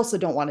 but they also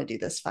don't want to do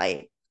this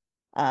fight.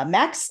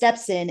 Max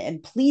steps in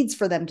and pleads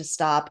for them to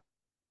stop.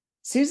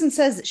 Susan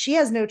says that she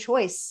has no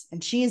choice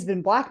and she has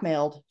been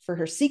blackmailed for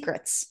her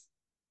secrets.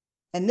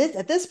 And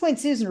at this point,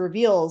 Susan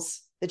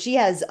reveals that she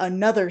has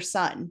another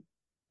son.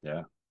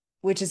 Yeah.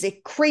 Which is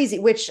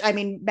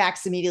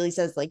Max immediately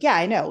says, like, yeah,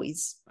 I know.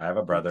 I have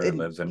a brother who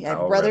lives in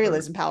Powell River. River. Who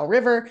lives in Powell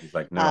River. He's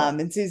like, no.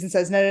 And Susan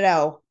says,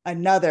 no,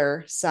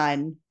 another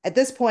son. At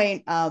this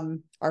point,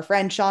 our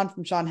friend Sean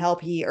from Sean Help,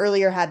 he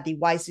earlier had the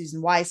Why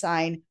Susan Why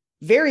sign,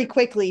 very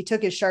quickly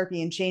took his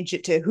Sharpie and changed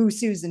it to Who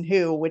Susan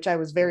Who, which I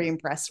was very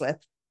impressed with.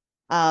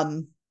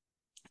 So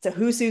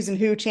Who Susan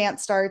Who chant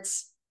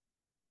starts.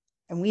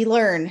 And we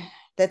learn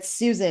that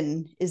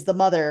Susan is the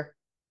mother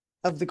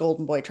of the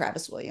Golden Boy,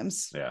 Travis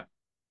Williams. Yeah.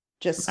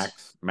 Just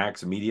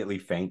Max immediately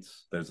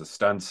faints. There's a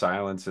stunned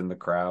silence in the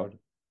crowd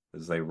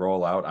as they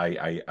roll out.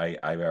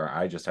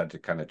 I just had to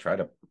kind of try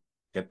to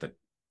get the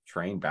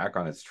train back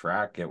on its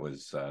track. It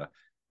was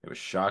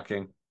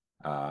shocking.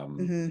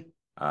 What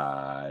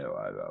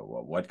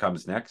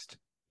comes next?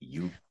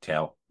 You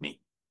tell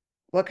me.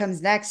 What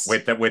comes next?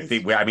 With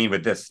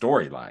this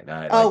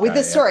storyline. With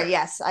this story,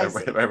 yes. I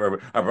see.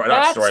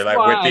 Not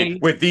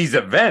storyline, with these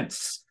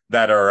events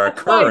that are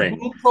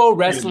occurring. Pro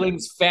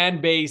Wrestling's fan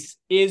base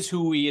is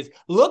who he is.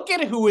 Look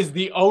at who is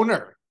the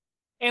owner.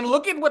 And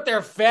look at what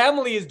their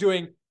family is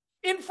doing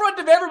in front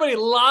of everybody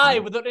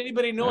live without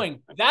anybody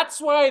knowing.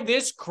 That's why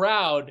this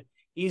crowd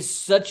is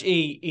such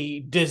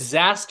a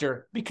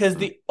disaster, because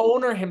the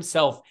owner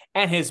himself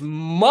and his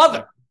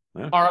mother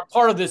are a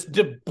part of this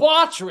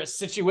debaucherous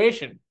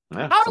situation.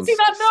 Yeah, how does he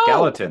not know?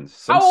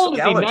 Skeletons. How old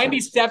is he?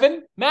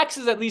 97? Max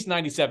is at least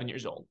 97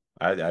 years old.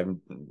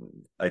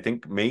 I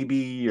think maybe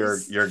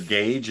your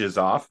gauge is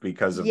off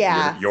because of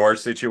your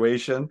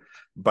situation,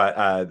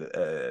 but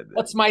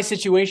what's my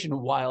situation?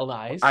 Wild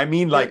eyes. I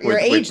mean, like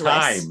with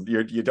time,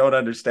 you don't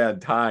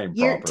understand time.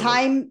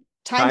 Time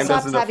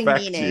stops having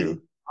meaning.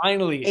 You.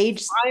 Finally,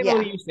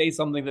 you say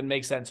something that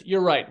makes sense.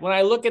 You're right. When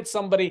I look at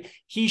somebody,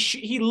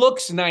 he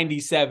looks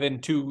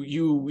 97 to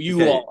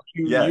you all.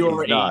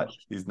 Your age.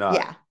 He's not.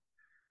 Yeah.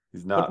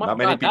 He's not. Not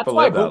many people. That's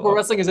why pro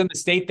wrestling is in the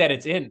state that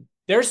it's in.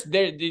 That's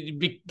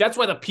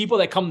why the people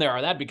that come there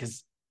are that,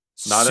 because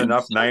not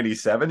enough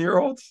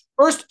 97-year-olds.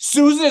 First,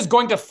 Susan is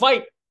going to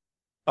fight.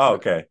 Oh,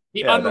 okay.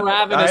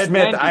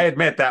 I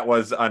admit that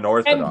was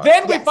unorthodox. And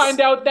then we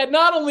find out that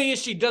not only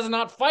does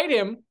not fight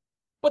him,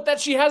 but that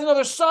she has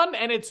another son,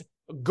 and it's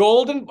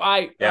golden.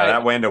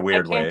 That went a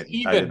weird way.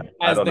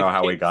 I don't know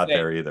how we got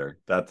there either.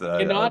 That's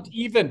not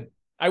even.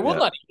 I will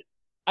not even.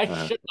 I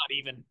should not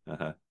even.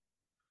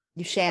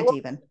 You shan't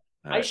even.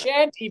 I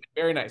shan't even.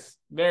 Very nice.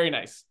 Very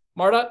nice.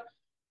 Marta,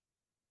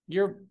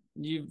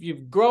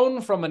 you've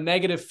grown from a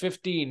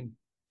 -15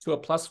 to a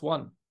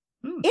 +1.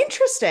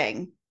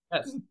 Interesting.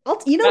 Yes.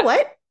 You know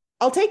what?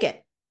 I'll take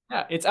it.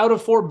 Yeah, it's out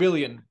of 4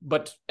 billion,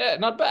 but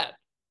not bad.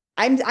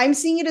 I'm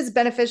seeing it as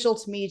beneficial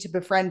to me to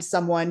befriend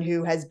someone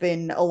who has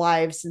been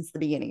alive since the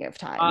beginning of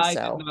time. I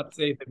did not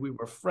say that we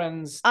were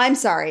friends. I'm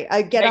sorry.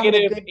 I get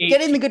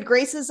in the good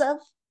graces of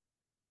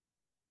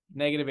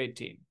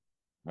 -18.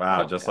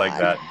 Wow, just like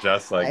that.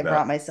 Just like I that.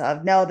 brought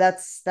myself. No,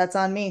 that's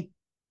on me.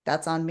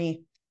 That's on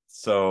me.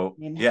 So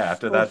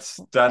after that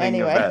stunning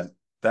event,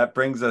 that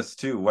brings us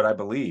to what I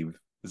believe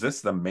is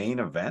this the main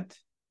event?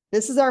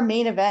 This is our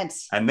main event.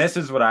 And this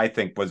is what I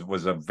think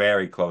was a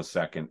very close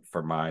second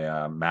for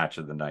my match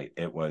of the night.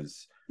 It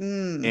was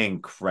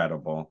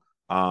incredible.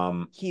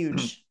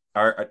 Huge.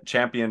 Our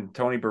champion,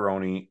 Tony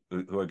Baroni,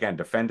 who again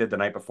defended the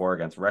night before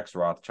against Rex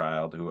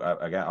Rothschild, who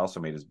again also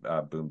made his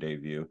Boom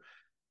debut.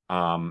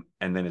 And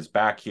then is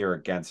back here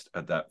against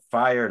that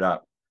fired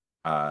up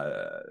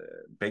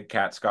Big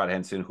Cat Scott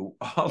Henson, who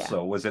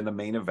also was in the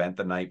main event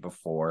the night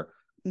before.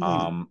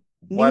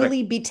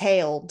 Newly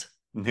betailed.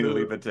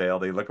 Newly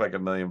betailed. He looked like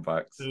 $1 million.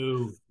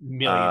 Ooh,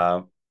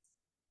 $1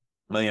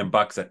 million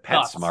bucks at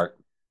PetSmart.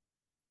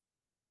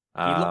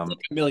 He looks like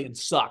 $1 million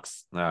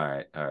sucks. All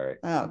right.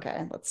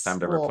 Okay, let's time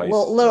to replace.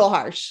 Little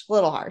harsh.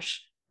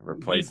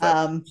 Replace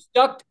that.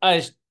 Stuck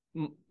a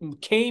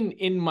cane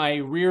in my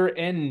rear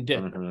end.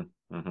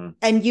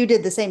 And you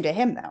did the same to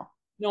him, though.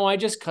 No, I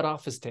just cut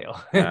off his tail.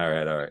 All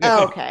right.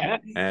 Oh, okay.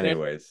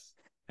 Anyways.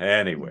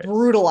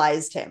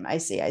 Brutalized him. I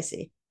see.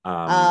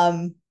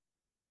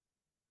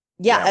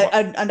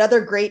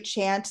 Another great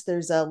chant.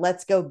 There's a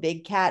 "Let's go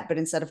Big Cat," but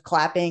instead of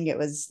clapping, it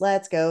was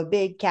 "Let's go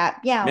Big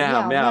Cat." Meow,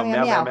 meow, meow,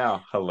 meow, meow,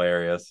 meow.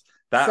 Hilarious.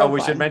 We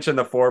should mention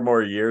the 4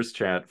 more years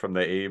chant from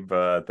the Abe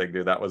thing,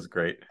 dude. That was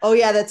great. Oh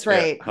yeah, that's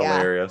right. Yeah,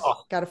 hilarious.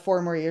 Got a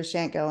 4 more years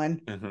chant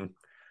going.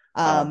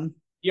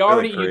 You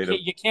already really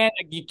you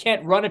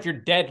can't run if you're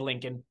dead,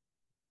 Lincoln.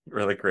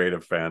 Really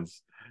creative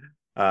fans.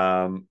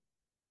 They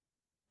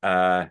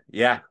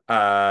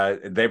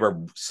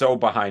were so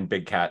behind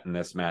Big Cat in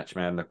this match,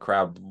 man. The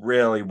crowd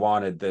really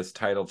wanted this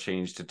title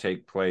change to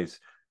take place.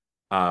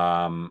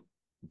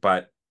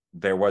 But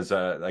there was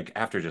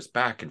after just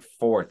back and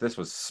forth, this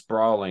was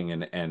sprawling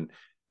and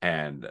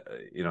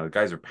the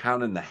guys were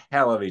pounding the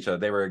hell out of each other.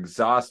 They were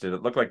exhausted.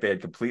 It looked like they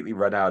had completely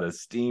run out of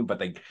steam,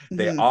 but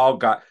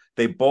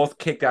they both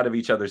kicked out of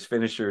each other's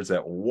finishers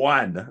at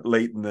 1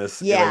 late in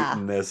this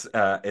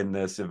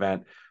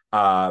event.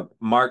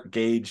 Mark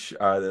Gage,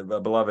 the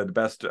beloved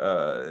best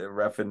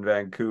ref in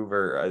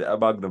Vancouver,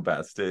 among the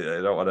best.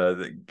 I don't want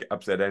to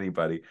upset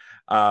anybody.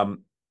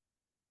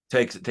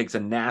 Takes a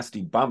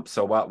nasty bump.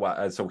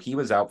 So he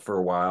was out for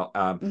a while.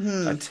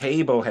 A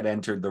table had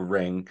entered the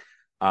ring,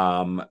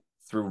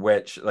 through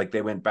which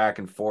they went back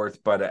and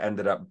forth,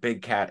 but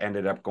Big Cat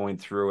ended up going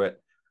through it.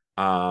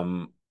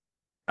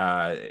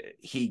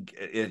 He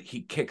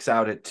kicks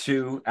out at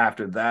 2.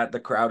 After that, the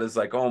crowd is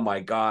like, "Oh my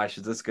gosh,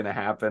 is this going to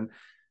happen?"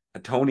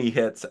 Tony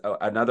hits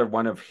another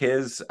one of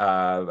his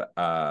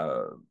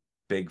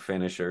big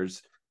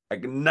finishers,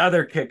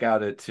 another kick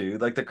out at 2.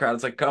 The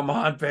crowd's like, "Come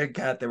on, Big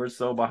Cat!" They were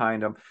so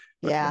behind him.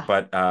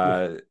 But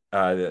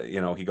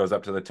he goes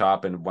up to the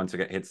top and once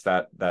again hits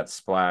that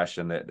splash,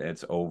 and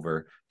it's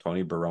over.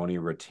 Tony Baroni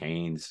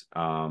retains.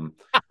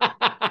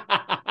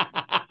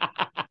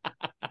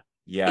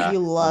 You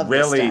love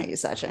really, this, don't you,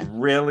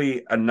 Sachin?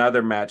 Really,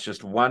 another match,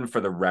 just one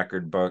for the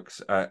record books.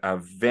 A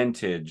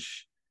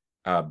vintage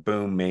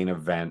Boom main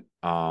event.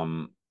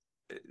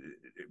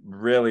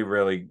 Really,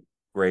 really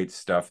great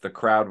stuff. The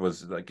crowd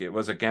was it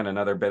was again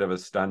another bit of a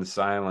stunned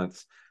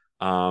silence.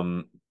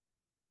 But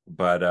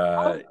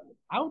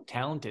how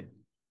talented,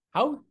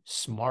 how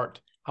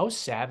smart, how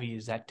savvy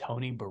is that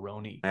Tony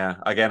Baroni? Yeah,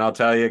 again, I'll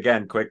tell you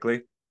again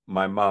quickly.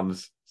 My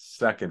mom's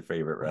second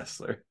favorite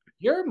wrestler.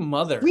 Your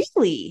mother.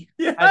 Really?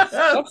 Yeah.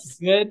 That's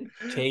good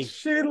taste.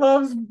 She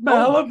loves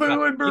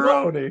Malibu and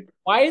Baroni.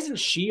 Why isn't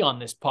she on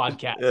this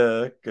podcast?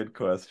 Yeah, good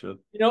question.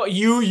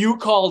 You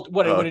called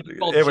what did you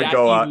call it would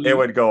go off. It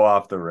would go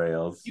off the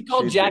rails. You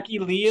called Jackie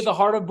Lee the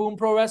heart of Boom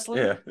Pro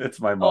Wrestling? Yeah,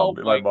 it's my mom.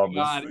 Oh my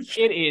God.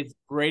 It is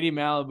Brady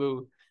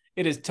Malibu.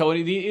 It is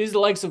Tony. It is the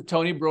likes of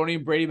Tony Baroni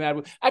and Brady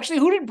Malibu. Actually,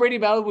 who did Brady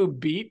Malibu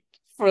beat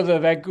for the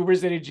Vancouver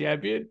City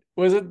champion?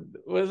 Was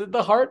it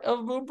the heart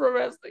of Boom Pro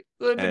Wrestling?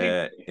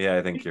 Yeah,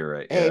 I think you're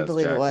right. I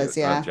believe it was.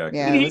 Yeah.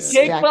 Did he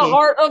take the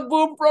heart of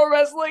Boom Pro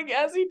Wrestling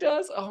as he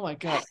does? Oh my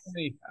God.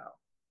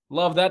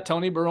 Love that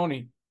Tony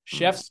Baroni.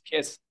 Chef's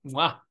kiss.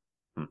 Wow.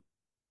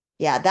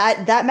 Yeah,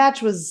 that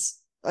match was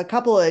a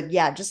couple of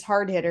just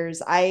hard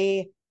hitters.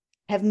 I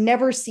have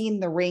never seen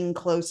the ring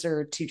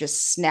closer to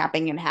just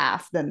snapping in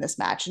half than this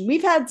match. And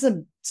we've had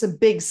some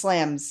big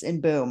slams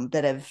in Boom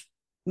that have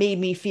made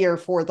me fear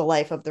for the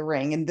life of the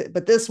ring.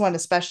 But this one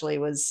especially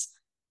was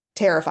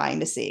terrifying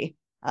to see.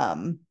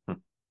 It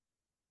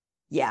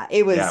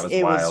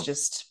was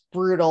just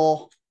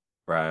brutal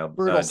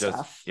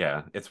stuff.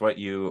 It's what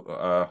you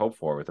hope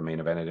for with the main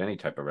event at any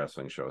type of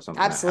wrestling show.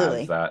 Something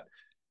Absolutely. that has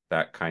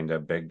that kind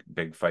of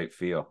big fight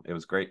feel. It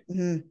was great.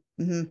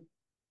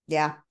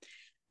 Yeah.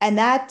 And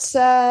that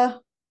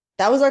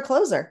that was our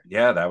closer.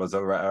 Yeah, that was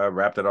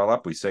wrapped it all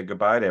up. We said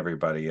goodbye to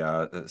everybody.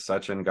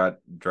 Sachin got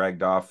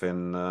dragged off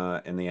in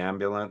the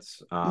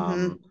ambulance.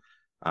 That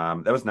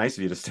was nice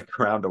of you to stick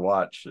around to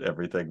watch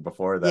everything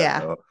before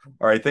that, though.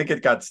 Or I think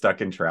it got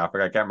stuck in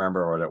traffic. I can't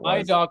remember what it was.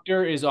 My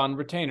doctor is on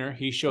retainer.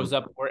 He shows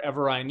up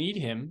wherever I need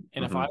him.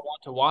 And if I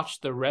want to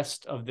watch the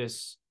rest of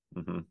this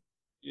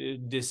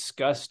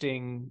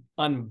disgusting,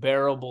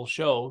 unbearable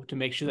show to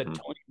make sure that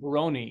Tony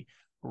Baroni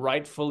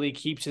rightfully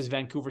keeps his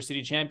Vancouver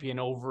City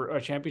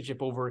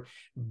championship over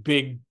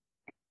big,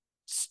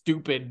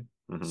 stupid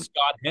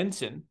Scott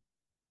Henson,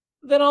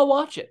 then I'll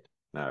watch it.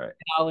 All right. And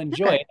I'll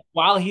enjoy it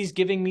while he's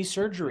giving me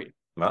surgery.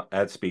 Well,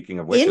 speaking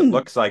of which, it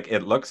looks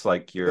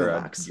like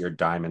your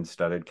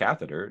diamond-studded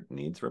catheter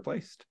needs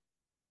replaced.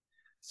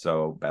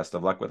 So best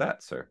of luck with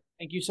that, sir.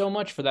 Thank you so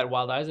much for that,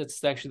 Wild Eyes.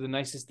 It's actually the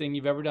nicest thing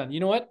you've ever done. You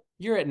know what?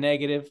 You're at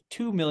negative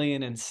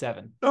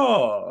 2,000,007.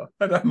 Oh,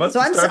 I must so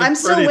I'm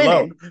still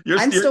winning.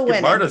 I'm still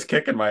winning. Marta's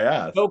kicking my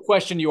ass. No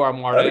question you are,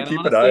 Marta. Gotta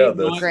keep an eye on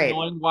this.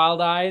 Knowing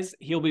Wild Eyes,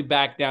 he'll be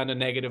back down to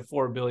negative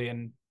 4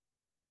 billion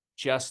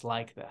just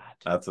like that.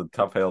 That's a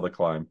tough hill to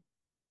climb.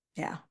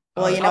 Yeah.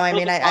 Well,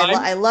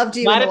 I loved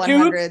you in the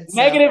 100s. So.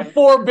 Negative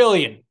 4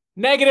 billion.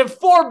 Negative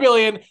 4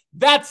 billion.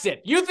 That's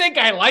it. You think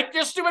I like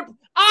your stupid...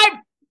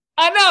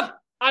 Enough.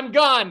 I'm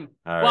gone.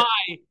 Right.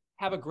 Bye.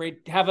 Have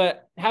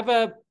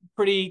a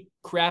pretty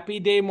crappy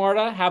day,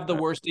 Marta. Have the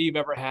worst day you've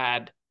ever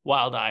had.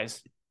 Wild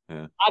Eyes.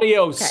 Yeah.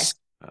 Adios.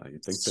 Okay. You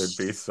think there'd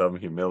be some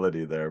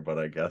humility there, but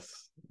I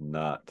guess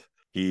not.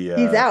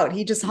 He's out.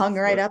 He just hung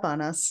right up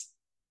on us.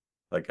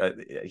 Like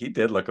he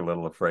did look a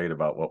little afraid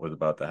about what was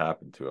about to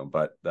happen to him,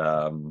 but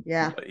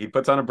he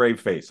puts on a brave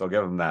face. I'll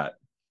give him that.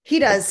 He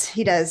does.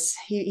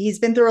 He's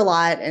been through a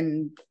lot,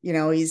 and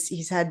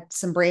he's had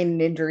some brain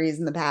injuries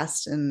in the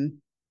past, and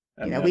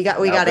we got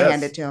to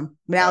hand it to him.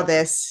 Now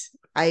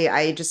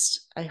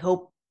I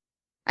hope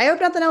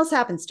nothing else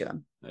happens to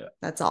him. Yeah,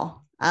 that's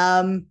all.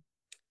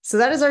 So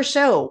that is our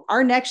show.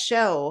 Our next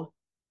show,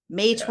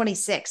 May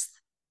 26th.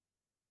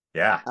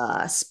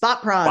 Yeah.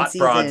 Spot prawn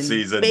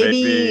season,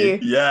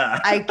 baby. Yeah.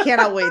 I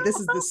cannot wait. This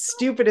is the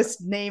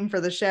stupidest name for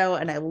the show,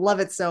 and I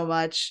love it so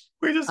much.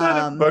 We just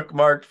had it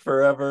bookmarked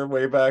forever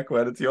way back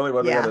when. It's the only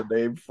one we had a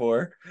name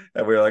for.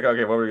 And we were like,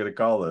 okay, what are we going to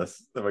call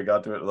this? Then we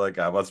got to it like,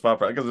 what's spot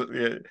prawn?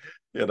 Because,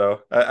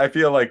 I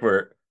feel like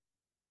we're,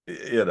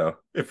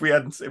 if we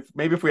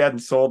hadn't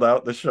sold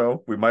out the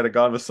show, we might have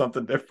gone with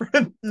something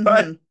different.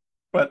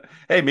 But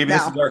hey, maybe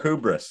this is our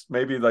hubris.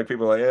 Maybe like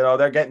people are like,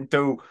 they're getting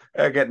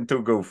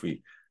too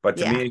goofy. But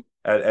to me,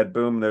 at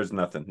Boom, there's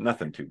nothing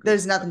too goofy.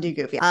 There's nothing too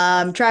goofy.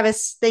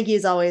 Travis, thank you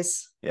as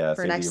always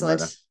for an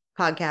excellent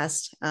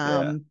podcast.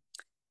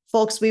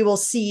 Folks, we will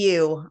see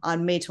you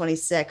on May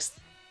 26th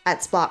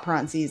at Spot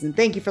Prawn Season.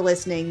 Thank you for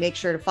listening. Make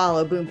sure to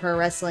follow Boom Pro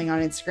Wrestling on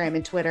Instagram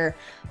and Twitter.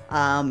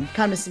 Come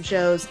to some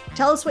shows.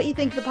 Tell us what you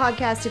think of the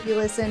podcast if you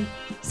listen.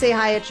 Say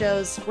hi at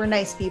shows. We're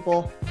nice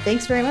people.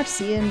 Thanks very much.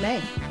 See you in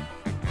May.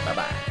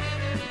 Bye-bye.